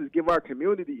masses, give our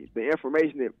community the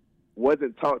information that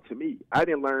wasn't taught to me. I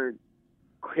didn't learn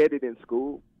credit in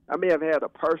school. I may have had a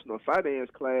personal finance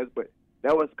class, but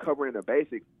that was covering the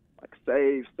basics, like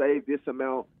save this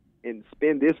amount and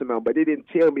spend this amount, but it didn't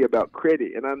tell me about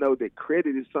credit. And I know that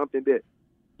credit is something that,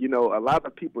 a lot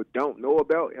of people don't know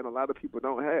about and a lot of people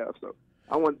don't have. So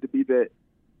I wanted to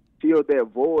fill that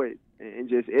void and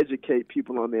just educate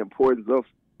people on the importance of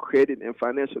credit and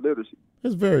financial literacy.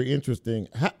 That's very interesting.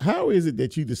 How is it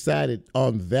that you decided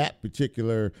on that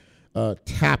particular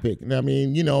topic? I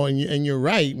mean, and you're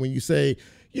right when you say,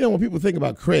 when people think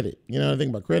about credit, they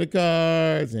think about credit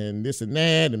cards and this and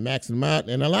that and maxing them out.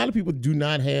 And a lot of people do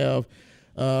not have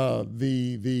the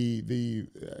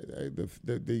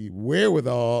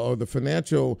wherewithal or the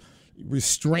financial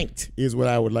restraint is what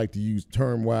I would like to use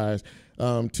term wise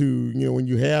to, when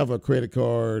you have a credit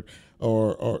card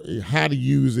or how to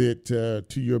use it to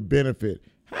your benefit.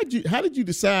 How did you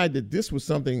decide that this was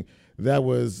something that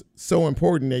was so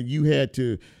important that you had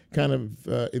to kind of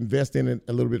invest in it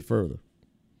a little bit further?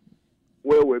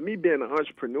 Well, with me being an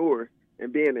entrepreneur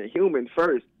and being a human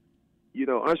first,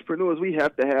 entrepreneurs, we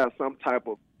have to have some type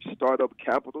of startup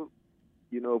capital,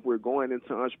 if we're going into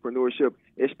entrepreneurship,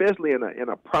 especially in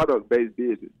a product-based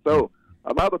business. So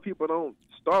a lot of people don't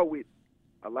start with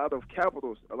a lot of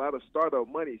capitals, a lot of startup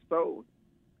money. So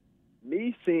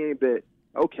me seeing that,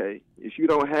 okay, if you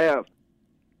don't have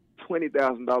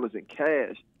 $20,000 in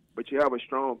cash, but you have a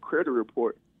strong credit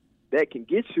report, that can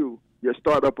get you your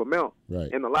startup amount.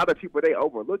 Right. And a lot of people, they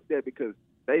overlook that because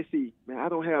they see, man, I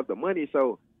don't have the money,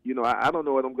 so, I don't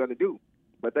know what I'm going to do.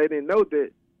 But they didn't know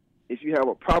that if you have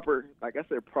a proper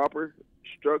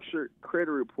structured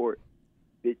credit report,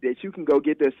 that you can go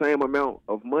get that same amount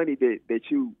of money that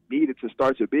you needed to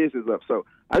start your business up. So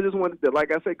I just wanted to,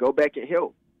 like I said, go back and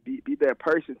help, be that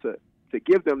person to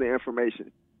give them the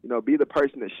information, be the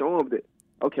person to show them that,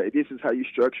 okay, this is how you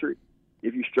structure it.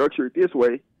 If you structure it this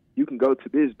way, you can go to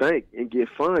this bank and get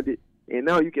funded, and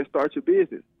now you can start your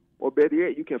business. Or better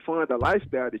yet, you can fund the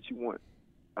lifestyle that you want.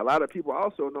 A lot of people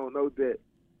also don't know that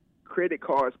credit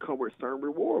cards come with certain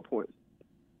reward points.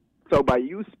 So by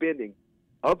you spending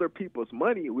other people's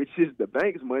money, which is the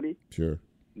bank's money, sure,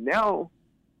 now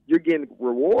you're getting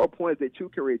reward points that you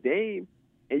can redeem,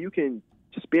 and you can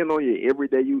spend on your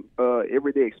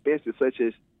everyday expenses, such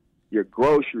as your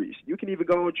groceries. You can even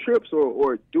go on trips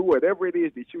or do whatever it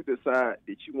is that you decide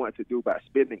that you want to do by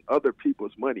spending other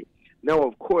people's money. Now,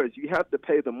 of course, you have to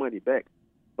pay the money back,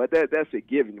 but that's a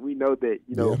given. We know that,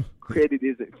 credit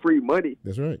isn't free money.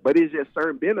 That's right. But it's just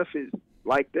certain benefits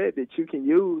like that you can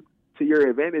use to your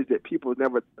advantage that people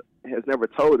has never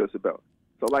told us about.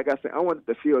 So like I said, I wanted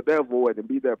to fill that void and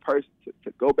be that person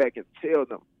to go back and tell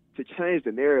them, to change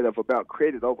the narrative about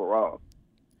credit overall,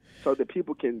 so that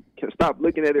people can stop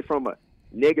looking at it from a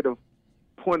negative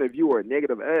point of view or a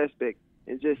negative aspect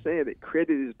and just saying that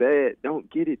credit is bad, don't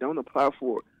get it, don't apply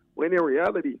for it. When in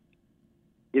reality,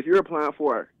 if you're applying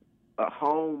for a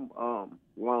home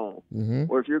loan,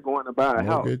 or if you're going to buy a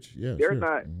mortgage, house, they're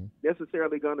not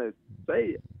necessarily going to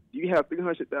say, do you have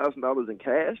 $300,000 in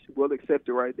cash? We'll accept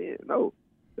it right then. No,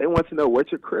 they want to know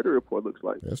what your credit report looks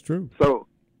like. That's true. So,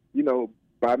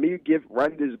 by me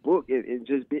writing this book and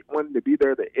just wanting to be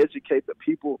there to educate the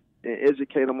people and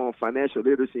educate them on financial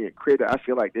literacy and credit, I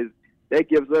feel like that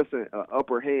gives us an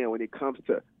upper hand when it comes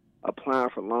to applying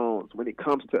for loans, when it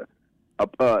comes to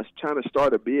trying to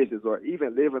start a business or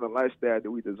even living a lifestyle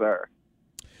that we desire.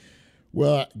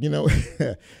 Well,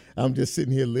 I'm just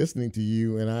sitting here listening to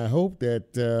you, and I hope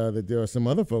that there are some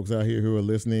other folks out here who are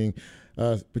listening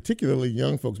particularly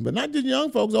young folks, but not just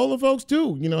young folks, older folks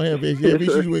too, have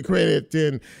issues with credit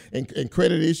and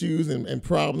credit issues and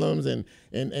problems and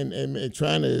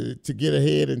trying to get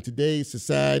ahead in today's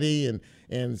society.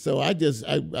 And so I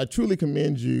truly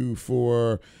commend you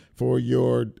for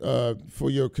your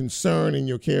concern and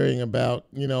your caring about,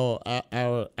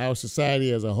 our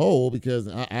society as a whole, because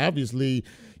obviously,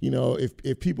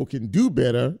 if people can do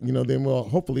better, then we'll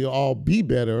hopefully all be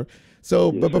better.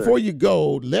 So, but before you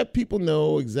go, let people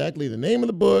know exactly the name of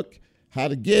the book, how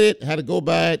to get it, how to go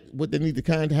by it, what they need to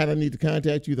how they need to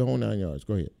contact you, the whole 9 yards.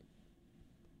 Go ahead.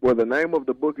 Well, the name of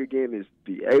the book again is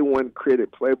the A1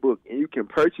 Credit Playbook, and you can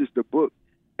purchase the book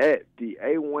at the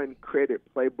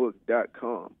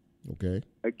A1CreditPlaybook.com. Okay.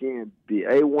 Again, the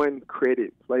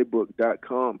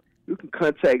A1CreditPlaybook.com. You can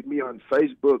contact me on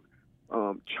Facebook,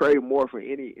 Trey Moore, for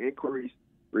any inquiries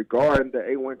regarding the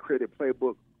A1 Credit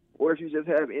Playbook. Or if you just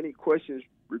have any questions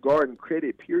regarding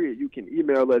credit, period, you can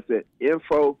email us at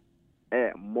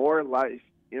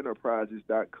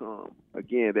info@morelifeenterprises.com.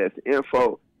 Again, that's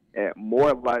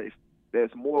info@morelife,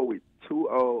 that's more with 2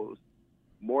 O's,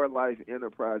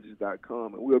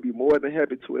 morelifeenterprises.com. And we'll be more than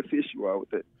happy to assist you all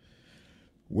with it.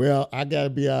 Well, I got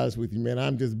to be honest with you, man.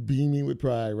 I'm just beaming with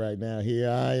pride right now here.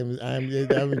 I'm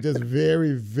just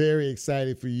very, very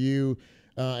excited for you.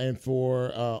 And for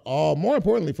more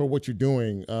importantly, for what you're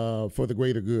doing for the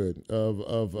greater good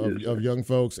of young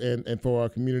folks and for our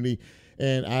community.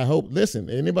 And I hope, listen,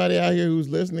 anybody out here who's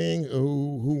listening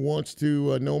who wants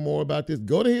to know more about this,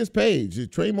 go to his page.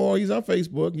 Trey Moore, he's on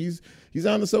Facebook. He's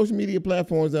on the social media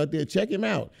platforms out there. Check him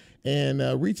out and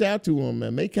reach out to him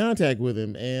and make contact with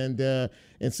him and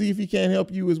see if he can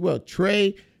help you as well.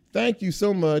 Trey, thank you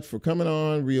so much for coming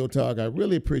on Real Talk. I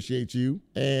really appreciate you,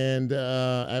 and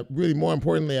more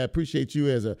importantly, I appreciate you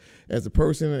as a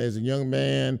person, as a young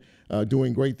man,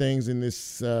 doing great things in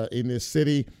this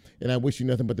city. And I wish you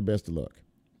nothing but the best of luck.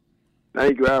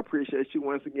 Thank you. I appreciate you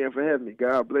once again for having me.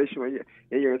 God bless you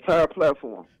and your entire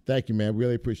platform. Thank you, man.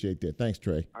 Really appreciate that. Thanks,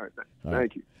 Trey. All right.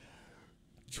 Thank you.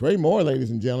 Trey Moore,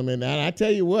 ladies and gentlemen. And I tell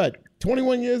you what,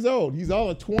 21 years old. He's all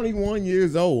of 21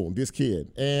 years old, this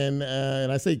kid. And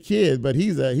I say kid, but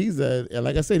he's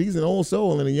like I said, he's an old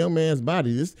soul in a young man's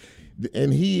body.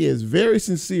 And he is very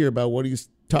sincere about what he's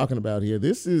talking about here.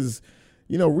 This is,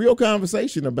 real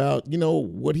conversation about,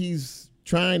 what he's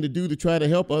trying to do to try to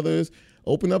help others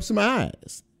open up some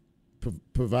eyes,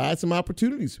 provide some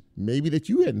opportunities maybe that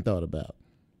you hadn't thought about.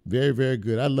 Very, very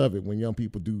good. I love it when young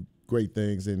people do great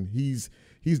things, and he's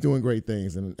doing great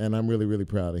things, and I'm really, really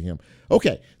proud of him.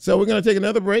 Okay, so we're going to take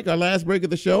another break, our last break of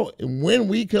the show, and when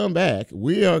we come back,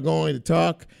 we are going to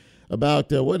talk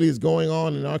about what is going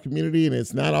on in our community, and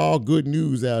it's not all good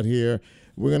news out here.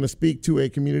 We're going to speak to a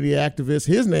community activist.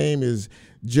 His name is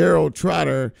Gerald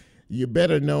Trotter. You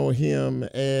better know him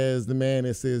as the man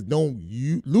that says, don't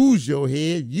lose your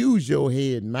head, use your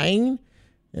head, man,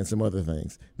 and some other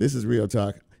things. This is Real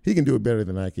Talk. He can do it better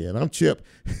than I can. I'm Chip.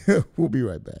 We'll be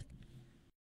right back.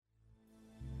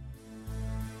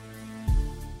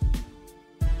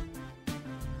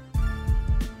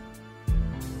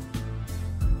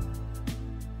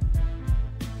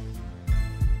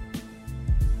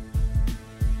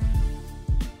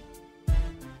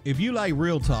 If you like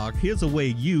Real Talk, here's a way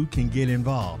you can get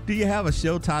involved. Do you have a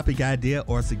show topic idea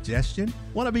or suggestion?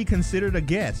 Want to be considered a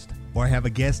guest or have a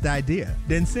guest idea?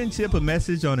 Then send Chip a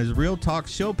message on his Real Talk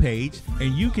show page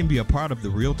and you can be a part of the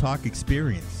Real Talk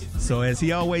experience. So as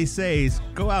he always says,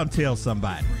 go out and tell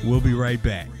somebody. We'll be right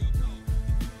back.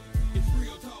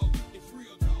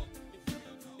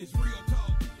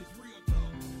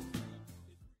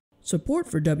 Support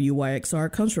for WYXR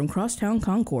comes from Crosstown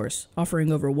Concourse, offering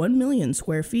over 1 million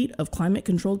square feet of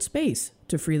climate-controlled space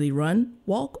to freely run,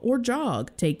 walk, or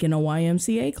jog, take in a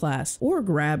YMCA class, or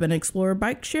grab and explore a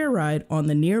bike share ride on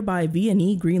the nearby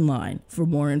V&E Green Line. For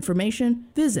more information,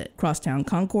 visit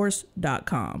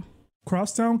crosstownconcourse.com.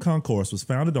 Crosstown Concourse was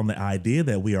founded on the idea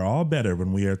that we are all better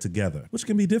when we are together, which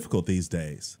can be difficult these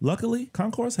days. Luckily,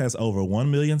 Concourse has over 1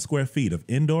 million square feet of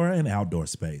indoor and outdoor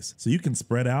space, so you can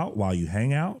spread out while you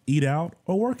hang out, eat out,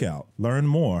 or work out. Learn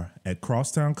more at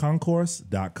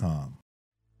crosstownconcourse.com.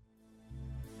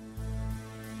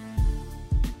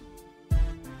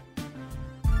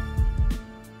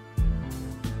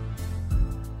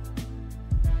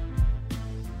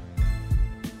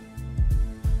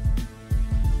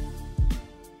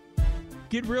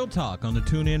 Get Real Talk on the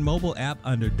TuneIn mobile app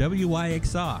under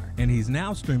WYXR, and he's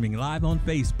now streaming live on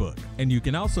Facebook. And you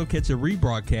can also catch a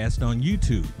rebroadcast on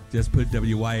YouTube. Just put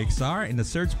WYXR in the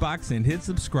search box and hit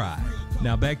subscribe.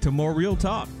 Now back to more Real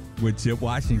Talk with Chip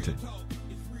Washington.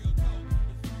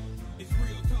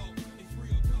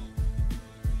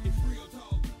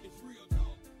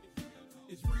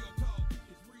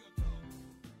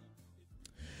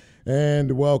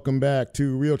 And welcome back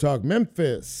to Real Talk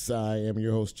Memphis. I am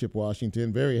your host, Chip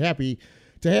Washington. Very happy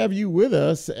to have you with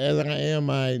us, as I am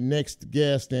my next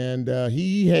guest. And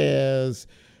he has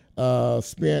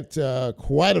spent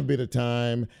quite a bit of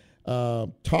time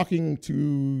talking to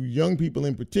young people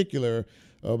in particular,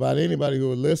 about anybody who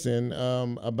will listen,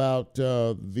 about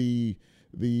the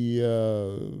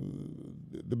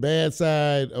bad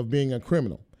side of being a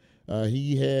criminal.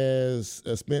 He has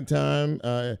spent time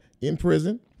in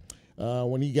prison.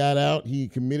 When he got out, he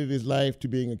committed his life to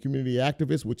being a community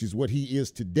activist, which is what he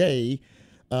is today.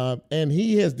 And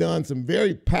he has done some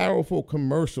very powerful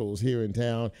commercials here in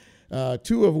town,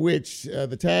 two of which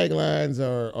the taglines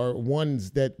are ones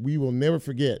that we will never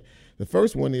forget. The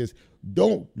first one is,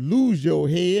 "Don't lose your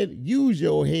head, use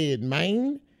your head,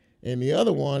 man." And the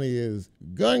other one is,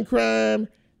 "Gun crime,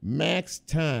 max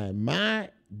time." My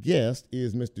guest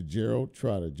is Mr. Gerald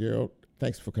Trotter. Gerald,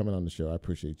 thanks for coming on the show. I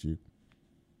appreciate you.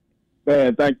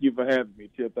 Man, thank you for having me,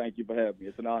 Chip. Thank you for having me.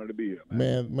 It's an honor to be here,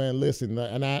 man. Man, listen,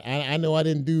 and I know I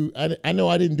didn't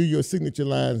do your signature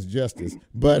lines justice,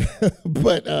 but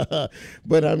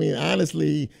I mean,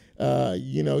 honestly,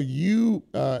 you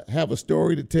have a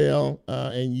story to tell,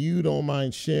 and you don't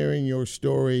mind sharing your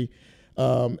story,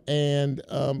 and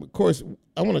of course,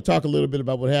 I want to talk a little bit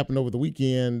about what happened over the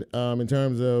weekend in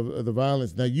terms of the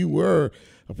violence. Now, you were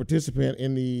a participant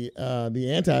in the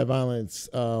anti-violence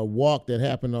walk that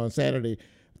happened on Saturday.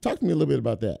 Talk to me a little bit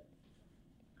about that.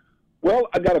 Well,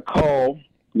 I got a call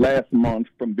last month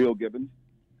from Bill Gibbons,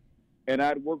 and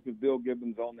I'd worked with Bill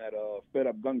Gibbons on that Fed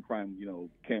Up Gun Crime,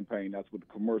 campaign. That's what the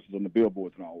commercials on the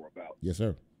billboards and all were about. Yes,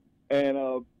 sir. And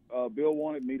Bill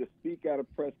wanted me to speak at a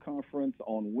press conference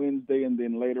on Wednesday, and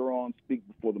then later on speak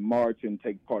before the march and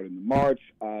take part in the march.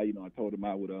 I told him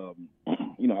I would,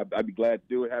 I'd be glad to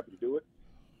do it, happy to do it.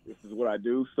 This is what I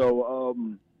do. So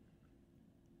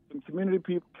some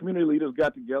community leaders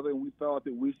got together, and we thought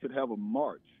that we should have a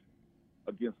march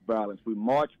against violence. We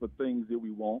march for things that we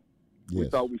want. Yes. We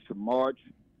thought we should march,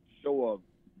 show a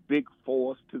big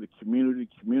force to the community.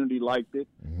 Community liked it.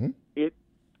 Mm-hmm.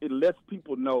 It lets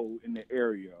people know in the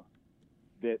area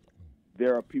that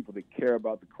there are people that care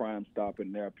about the crime stopping,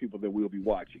 and there are people that will be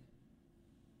watching.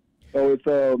 So it's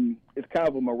kind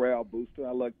of a morale booster.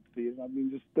 I like to see it. I mean,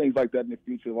 just things like that in the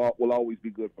future will always be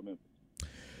good for Memphis.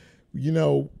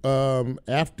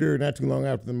 After not too long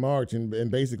after the march,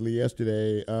 and basically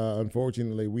yesterday,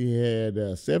 unfortunately, we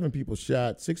had 7 people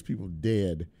shot, 6 people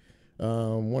dead.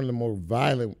 One of the more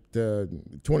violent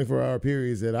 24-hour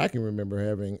periods that I can remember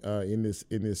having in this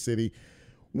city.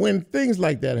 When things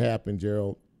like that happen,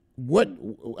 Gerald,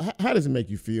 how does it make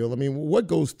you feel? I mean, what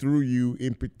goes through you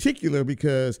in particular,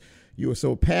 because you are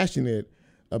so passionate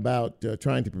about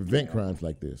trying to prevent crimes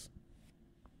like this?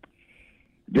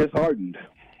 Disheartened,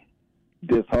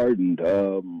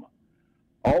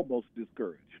 almost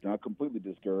discouraged, not completely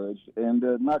discouraged, and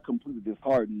not completely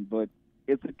disheartened, but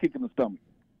it's a kick in the stomach.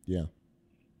 Yeah.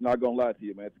 Not going to lie to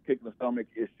you, man. It's a kick in the stomach.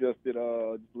 It's just that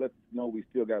lets us know we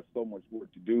still got so much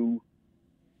work to do.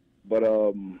 But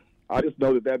I just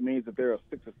know that means that there are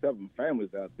 6 or 7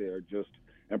 families out there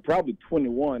and probably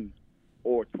 21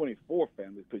 or 24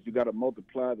 families, because you got to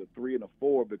multiply the 3 and the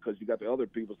 4 because you got the other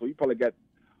people. So you probably got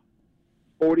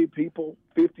 40 people,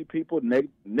 50 people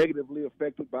negatively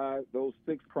affected by those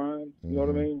 6 crimes. You know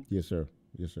what I mean? Yes, sir.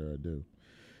 Yes, sir, I do.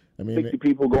 I mean, 50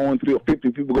 people going through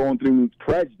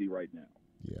tragedy right now.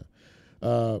 Yeah.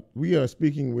 We are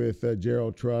speaking with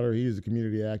Gerald Trotter. He is a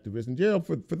community activist. And Gerald,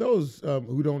 for those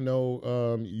who don't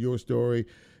know your story,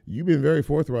 you've been very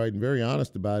forthright and very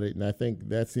honest about it. And I think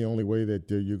that's the only way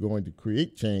that you're going to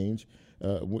create change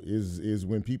is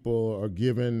when people are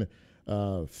given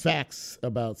facts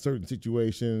about certain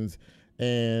situations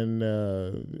and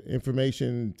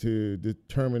information to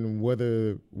determine what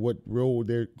road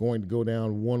they're going to go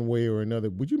down one way or another.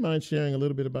 Would you mind sharing a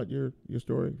little bit about your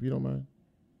story, if you don't mind?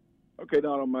 Okay,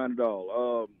 no, I don't mind at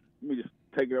all. Let me just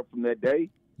take it up from that day.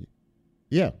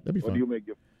 Yeah, that'd be fine. Or do you make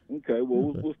it? Okay,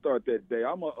 well, we'll start that day.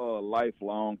 I'm a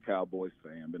lifelong Cowboys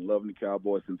fan. Been loving the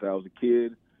Cowboys since I was a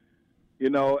kid.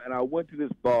 And I went to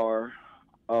this bar.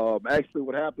 Actually,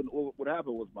 what happened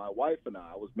was my wife and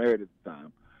I was married at the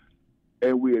time,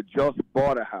 and we had just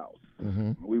bought a house.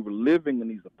 Mm-hmm. We were living in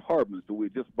these apartments, so we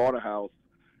had just bought a house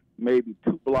maybe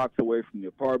 2 blocks away from the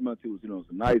apartments. It was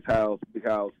a nice house, big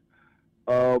house.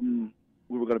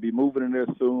 We were going to be moving in there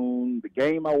soon. The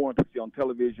game I wanted to see on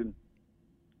television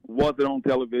wasn't on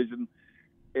television,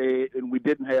 and we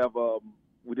didn't have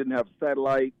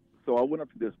satellite. So I went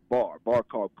up to this bar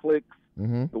called Clicks,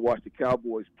 to watch the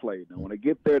Cowboys play. Now, when I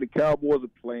get there, the Cowboys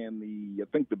are playing the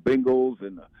Bengals,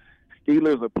 and the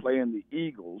Steelers are playing the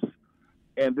Eagles.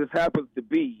 And this happens to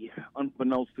be,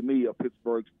 unbeknownst to me, a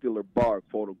Pittsburgh Steelers bar,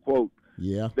 quote unquote.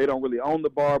 Yeah. They don't really own the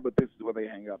bar, but this is where they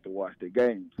hang out to watch their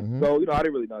games. Mm-hmm. So, I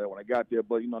didn't really know that when I got there,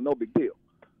 but, no big deal.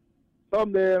 So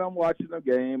I'm there, and I'm watching the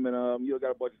game, and,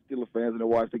 got a bunch of Steelers fans, and they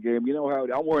watch the game. You know how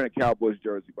I'm wearing a Cowboys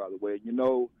jersey, by the way. You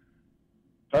know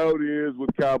how it is with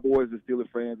Cowboys and Steelers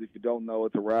fans. If you don't know,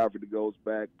 it's a rivalry that goes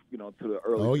back, to the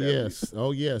early 70s.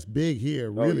 Oh, yes. Big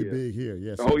here. Really big here.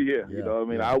 Yes. Oh, yeah. Yeah.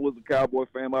 I was a Cowboy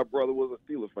fan. My brother was a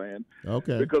Steelers fan.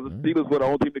 Okay. Because the Steelers were the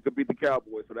only team that could beat the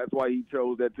Cowboys, so that's why he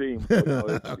chose that team.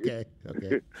 So, Okay.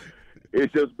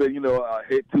 It's just been,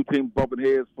 two teams bumping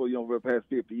heads for the past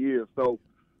 50 years. So,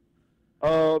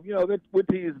 we're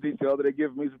teasing each other. They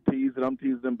give me some tease, and I'm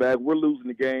teasing them back. We're losing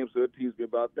the game, so they tease me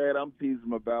about that. I'm teasing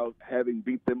them about having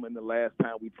beat them in the last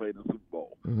time we played in the Super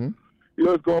Bowl. Mm-hmm.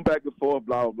 It's going back and forth,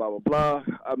 blah, blah, blah, blah, blah.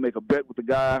 I make a bet with the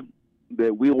guy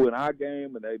that we'll win our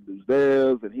game, and they lose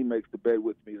theirs, and he makes the bet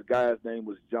with me. The guy's name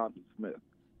was Jonathan Smith.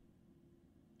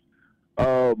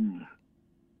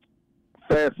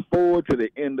 Fast forward to the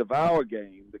end of our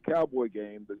game, the Cowboy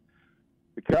game.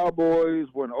 The Cowboys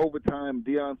were in overtime.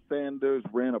 Deion Sanders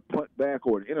ran a punt back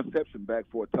or an interception back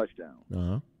for a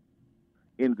touchdown.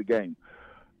 End of the game.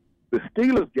 The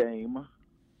Steelers game,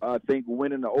 I think,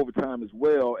 went into overtime as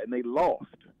well, and they lost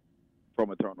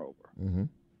from a turnover. Mm-hmm.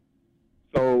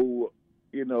 So,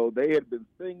 they had been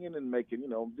singing and making,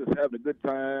 just having a good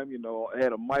time.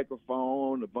 Had a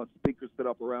microphone, a bunch of speakers set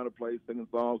up around the place singing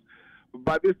songs. But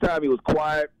by this time, it was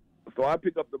quiet. So I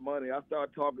pick up the money. I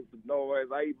start talking some noise.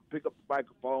 I even pick up the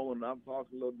microphone, and I'm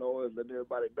talking a little noise, letting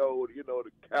everybody know,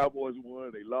 the Cowboys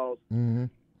won, they lost. Mm-hmm.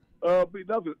 But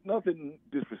nothing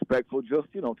disrespectful,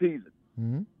 just, teasing.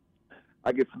 Mm-hmm.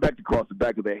 I get smacked across the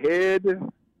back of the head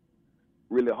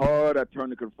really hard. I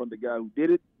turn to confront the guy who did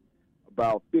it.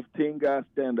 About 15 guys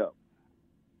stand up.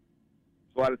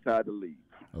 So I decide to leave.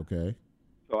 Okay.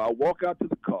 So I walk out to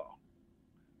the car.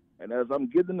 And as I'm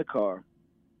getting in the car,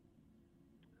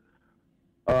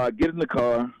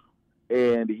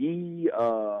 and he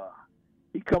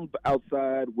comes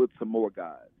outside with some more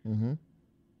guys. Mm-hmm.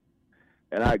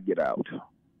 And I get out.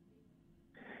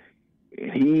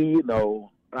 And he, and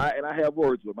I have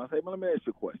words with him. I say, let me ask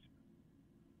you a question.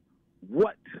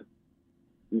 What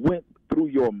went through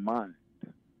your mind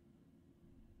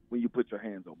when you put your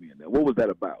hands on me in there? What was that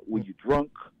about? Were you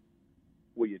drunk?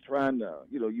 Were you trying to,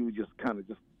 you were just kind of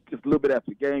just a little bit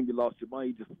after the game, you lost your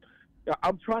money,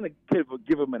 I'm trying to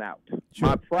give him an out. Sure.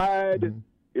 My pride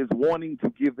is wanting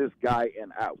to give this guy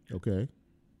an out. Okay.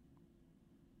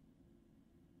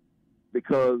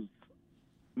 Because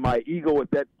my ego at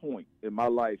that point in my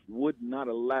life would not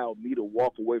allow me to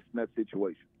walk away from that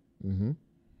situation Mm-hmm.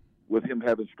 with him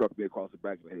having struck me across the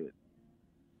back of the head.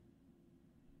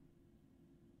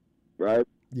 Right?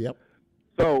 Yep.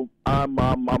 So I'm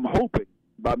hoping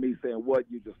by me saying, what,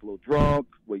 you just a little drunk,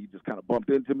 where you just kind of bumped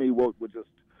into me,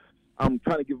 I'm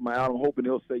trying to give him my out. I'm hoping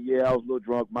he'll say, yeah, I was a little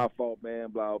drunk, my fault, man,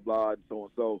 blah, blah, and so on.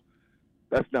 So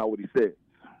that's not what he said.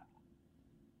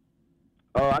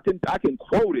 I can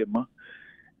quote him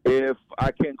if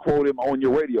I can't quote him on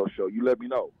your radio show. You let me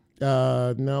know.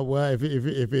 No, well, if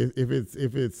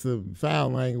it's foul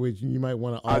language, you might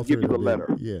want to alter. I'll give you the it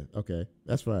letter. Yeah, okay,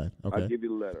 that's fine. Okay, I'll give you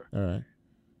the letter. All right.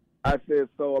 I said,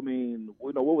 so,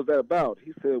 what was that about?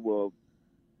 He said, well,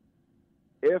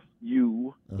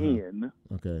 F-U-N.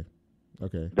 Okay.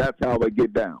 That's how I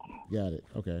get down. Got it.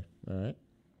 Okay. All right.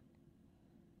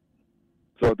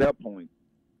 So at that point,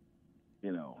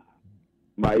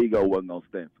 my ego wasn't going to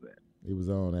stand for that. It was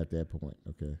on at that point.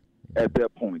 Okay. At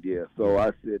that point, yeah. So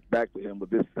I said back to him,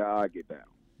 but this is how I get down.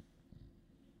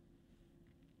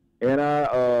 And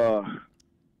I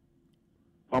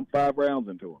pumped 5 rounds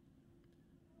into him.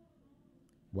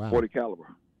 Wow. 40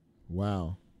 caliber.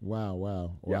 Wow.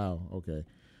 Yeah. Okay.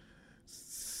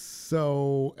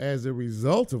 So as a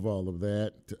result of all of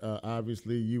that,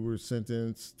 obviously you were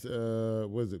sentenced.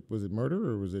 Was it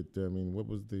murder or was it? What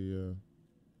was the?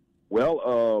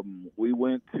 Well, we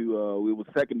went to it was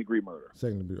second-degree murder.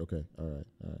 Second-degree. Okay. All right.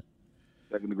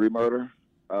 Second-degree murder.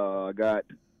 I got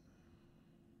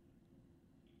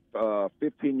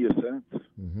 15-year sentence.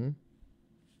 Mm-hmm.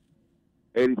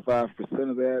 85%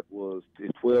 of that was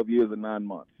 12 years and 9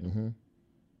 months. Mm-hmm.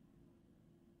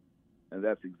 And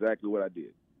that's exactly what I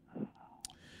did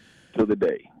to the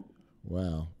day.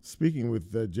 Wow. Speaking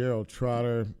with Gerald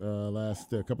Trotter,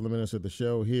 last couple of minutes of the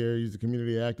show here, he's a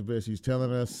community activist. He's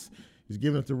telling us, he's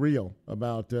giving us the real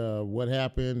about what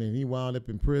happened, and he wound up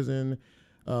in prison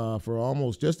for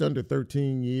almost just under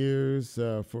 13 years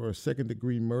for a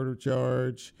second-degree murder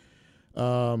charge.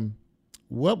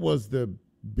 What was the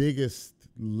biggest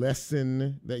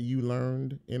lesson that you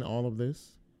learned in all of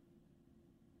this?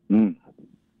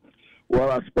 Well,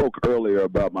 I spoke earlier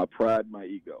about my pride and my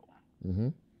ego. Mm-hmm.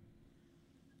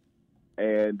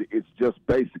 And it's just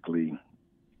basically,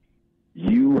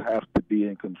 you have to be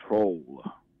in control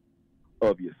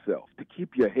of yourself. To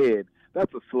keep your head,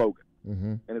 that's a slogan.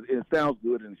 Mm-hmm. And it sounds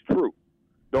good and it's true.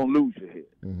 Don't lose your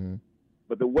head. Mm-hmm.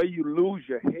 But the way you lose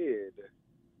your head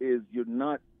is you're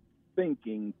not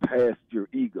thinking past your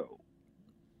ego.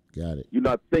 Got it. You're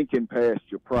not thinking past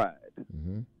your pride.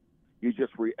 Mm-hmm. You're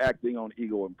just reacting on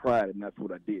ego and pride, and that's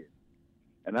what I did.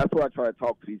 And that's what I try to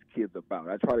talk to these kids about.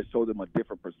 I try to show them a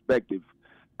different perspective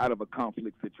out of a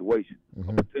conflict situation, Mm-hmm.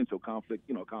 a potential conflict,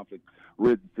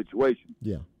 conflict-ridden situation.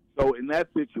 Yeah. So in that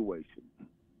situation,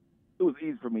 it was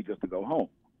easy for me just to go home.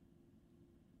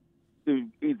 It was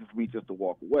easy for me just to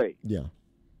walk away. Yeah.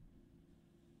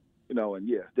 And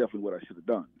yes, definitely what I should have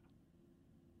done.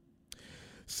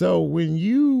 So when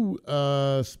you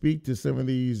speak to some of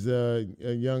these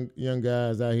young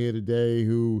guys out here today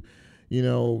who,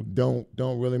 don't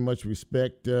really much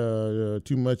respect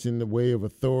too much in the way of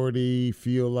authority,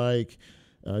 feel like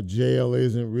jail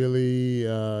isn't really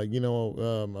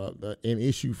an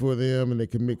issue for them, and they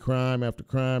commit crime after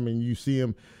crime, and you see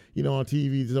them, on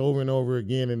TV just over and over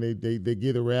again, and they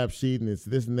get a rap sheet and it's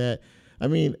this and that. I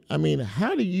mean,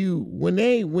 how do you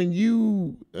when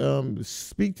you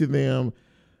speak to them?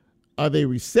 Are they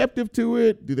receptive to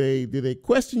it? Do they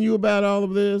question you about all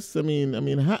of this?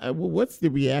 What's the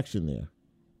reaction there?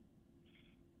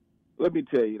 Let me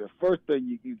tell you, the first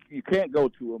thing you can't go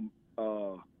to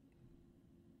them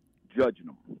judging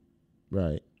them.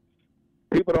 Right.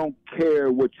 People don't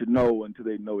care what you know until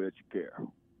they know that you care.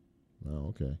 Oh,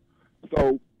 okay.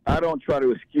 So I don't try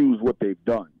to excuse what they've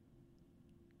done.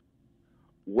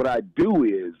 What I do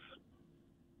is,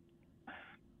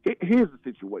 here's the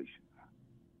situation.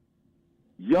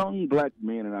 Young black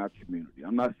men in our community,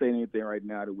 I'm not saying anything right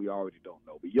now that we already don't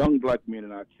know, but young black men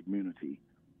in our community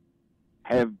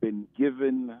have been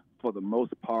given, for the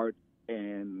most part,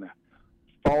 an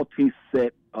faulty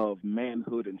set of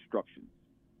manhood instructions.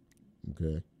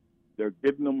 Okay. They're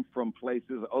getting them from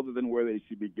places other than where they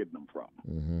should be getting them from.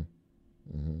 Mm-hmm.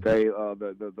 Mm-hmm. Okay,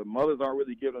 the mothers aren't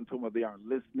really giving them to them, or they aren't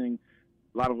listening.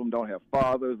 A lot of them don't have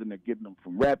fathers, and they're getting them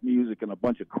from rap music and a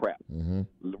bunch of crap. Mm-hmm.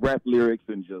 Rap lyrics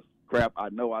and just crap. I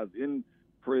know I was in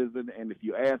prison, and if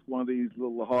you ask one of these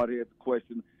little hard-headed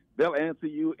questions, they'll answer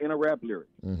you in a rap lyric.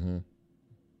 Mm-hmm.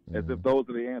 As if those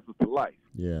are the answers to life.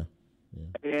 Yeah.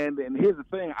 And here's the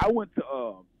thing. I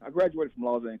graduated from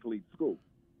Los Angeles School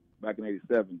back in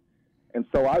 '87. And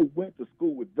so I went to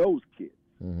school with those kids.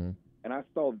 Mm-hmm. And I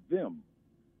saw them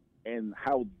and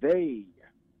how they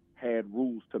had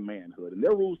rules to manhood. And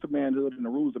their rules to manhood and the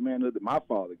rules of manhood that my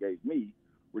father gave me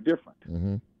were different.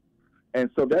 Mm-hmm. And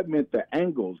so that meant the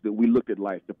angles that we looked at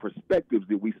life, the perspectives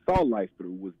that we saw life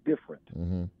through was different.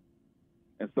 Mm-hmm.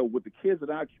 And so what the kids in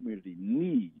our community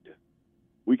need,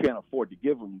 we can't afford to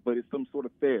give them, but it's some sort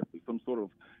of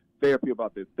therapy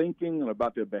about their thinking and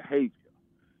about their behavior.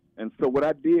 And so what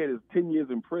I did is 10 years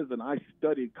in prison, I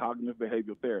studied cognitive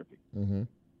behavioral therapy. Mm-hmm.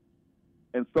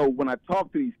 And so when I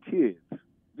talk to these kids,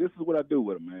 this is what I do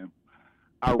with them, man.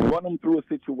 I run them through a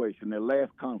situation, their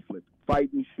last conflict,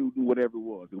 fighting, shooting, whatever it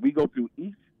was. And we go through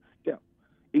each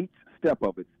step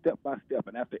of it, step by step.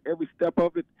 And after every step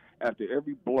of it, after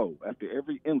every blow, after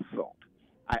every insult,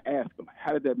 I ask them,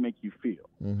 how did that make you feel?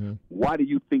 Mm-hmm. Why do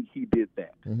you think he did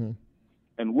that? Mm-hmm.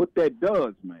 And what that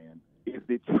does, man, is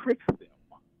it tricks them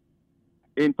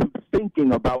into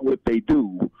thinking about what they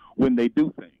do when they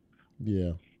do things.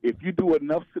 Yeah. If you do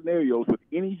enough scenarios with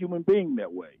any human being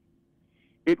that way,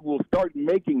 it will start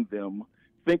making them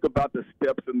think about the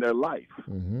steps in their life.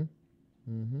 Mm-hmm.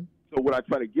 Mm-hmm. So what I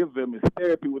try to give them is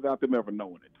therapy without them ever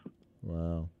knowing it.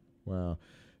 Wow.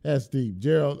 That's deep,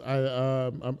 Gerald.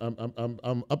 I'm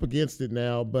up against it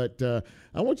now, but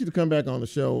I want you to come back on the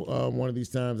show one of these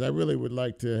times. I really would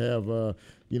like to have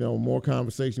more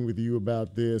conversation with you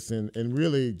about this, and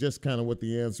really just kind of what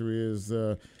the answer is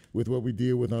with what we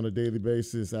deal with on a daily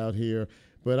basis out here.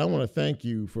 But I want to thank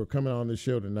you for coming on the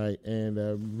show tonight and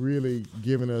really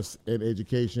giving us an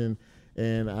education.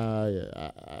 And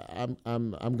I'm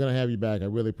going to have you back. I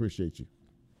really appreciate you.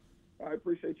 I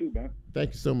appreciate you, man.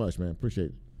 Thank you so much, man. Appreciate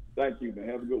it. Thank you, man.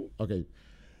 Have a good one. Okay.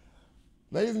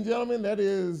 Ladies and gentlemen, that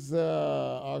is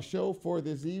our show for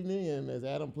this evening. And as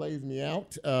Adam plays me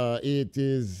out, it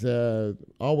is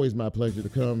always my pleasure to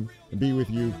come and be with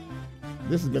you.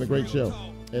 This has been a great show.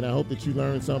 And I hope that you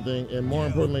learned something. And more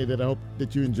importantly, that I hope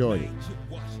that you enjoyed it.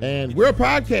 And we're a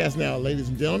podcast now, ladies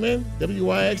and gentlemen,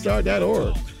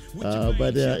 WYXR.org.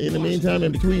 But in the meantime,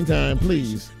 in between time,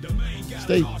 please stay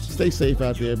stay safe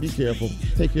out there. Be careful.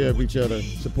 Take care of each other.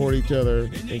 Support each other.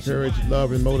 Encourage,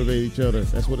 love, and motivate each other.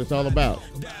 That's what it's all about.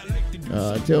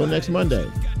 Until next Monday,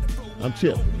 I'm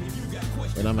Chip,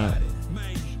 and I'm out.